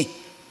munye.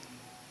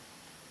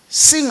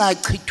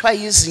 Singachithwa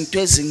izinto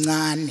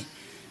ezincane.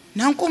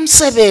 Nanku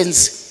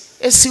umsebenzi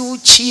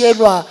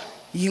esiwuchiyelwa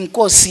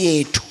yinkosi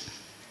yethu.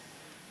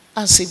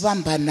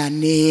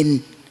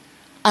 Asibambananeni.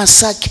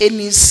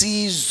 asakheni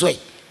isizwe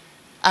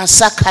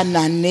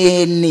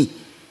asakhananeni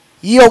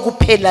yiyo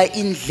kuphela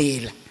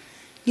indlela.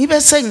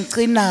 Ngibe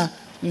sengicina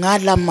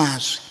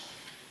ngalamazwi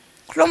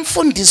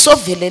kulomfundisi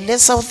ovelele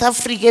South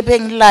Africa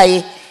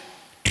ebengilaye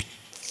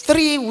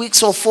 3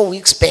 weeks or 4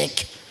 weeks back.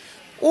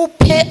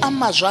 Uphe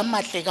amazwi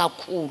amahle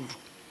kakhulu.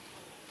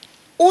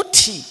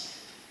 Uthi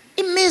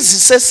imizi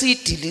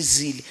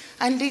sesiyidilizile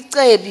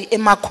andicebi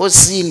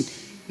emakhosini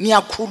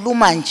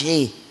ngiyakhuluma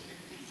nje.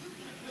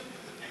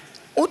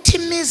 Uthi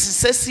imizi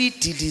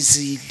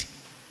sesiyidilizile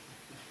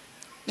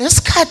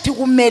ngesikhathi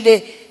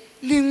kumele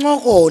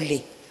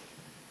lincokole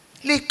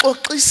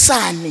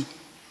lixoxisane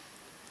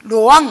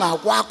lo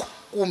wangakwakho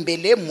kumbe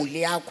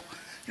lemuli yakho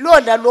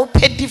lola lo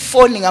phethe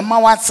ifoni ngama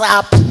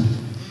WhatsApp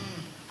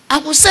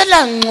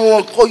akusela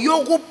ngxoxo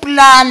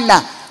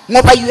yokuplana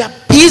ngoba you are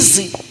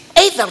busy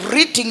either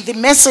reading the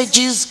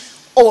messages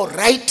or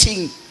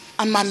writing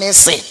ama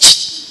message.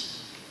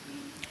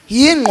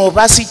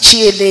 Yinqoba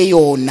sichiyele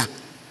yona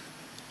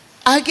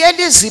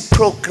akele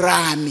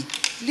iziprogram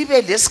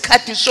libe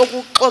lesikhathi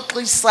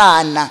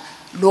sokuxoxisana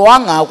lo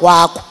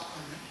wangakwakho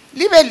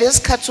libe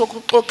lesikhathi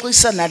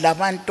sokuxoxisana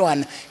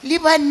labantwana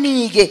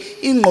libanike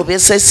ingqobe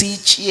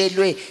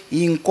sesichiyelwe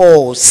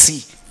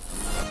inkosi.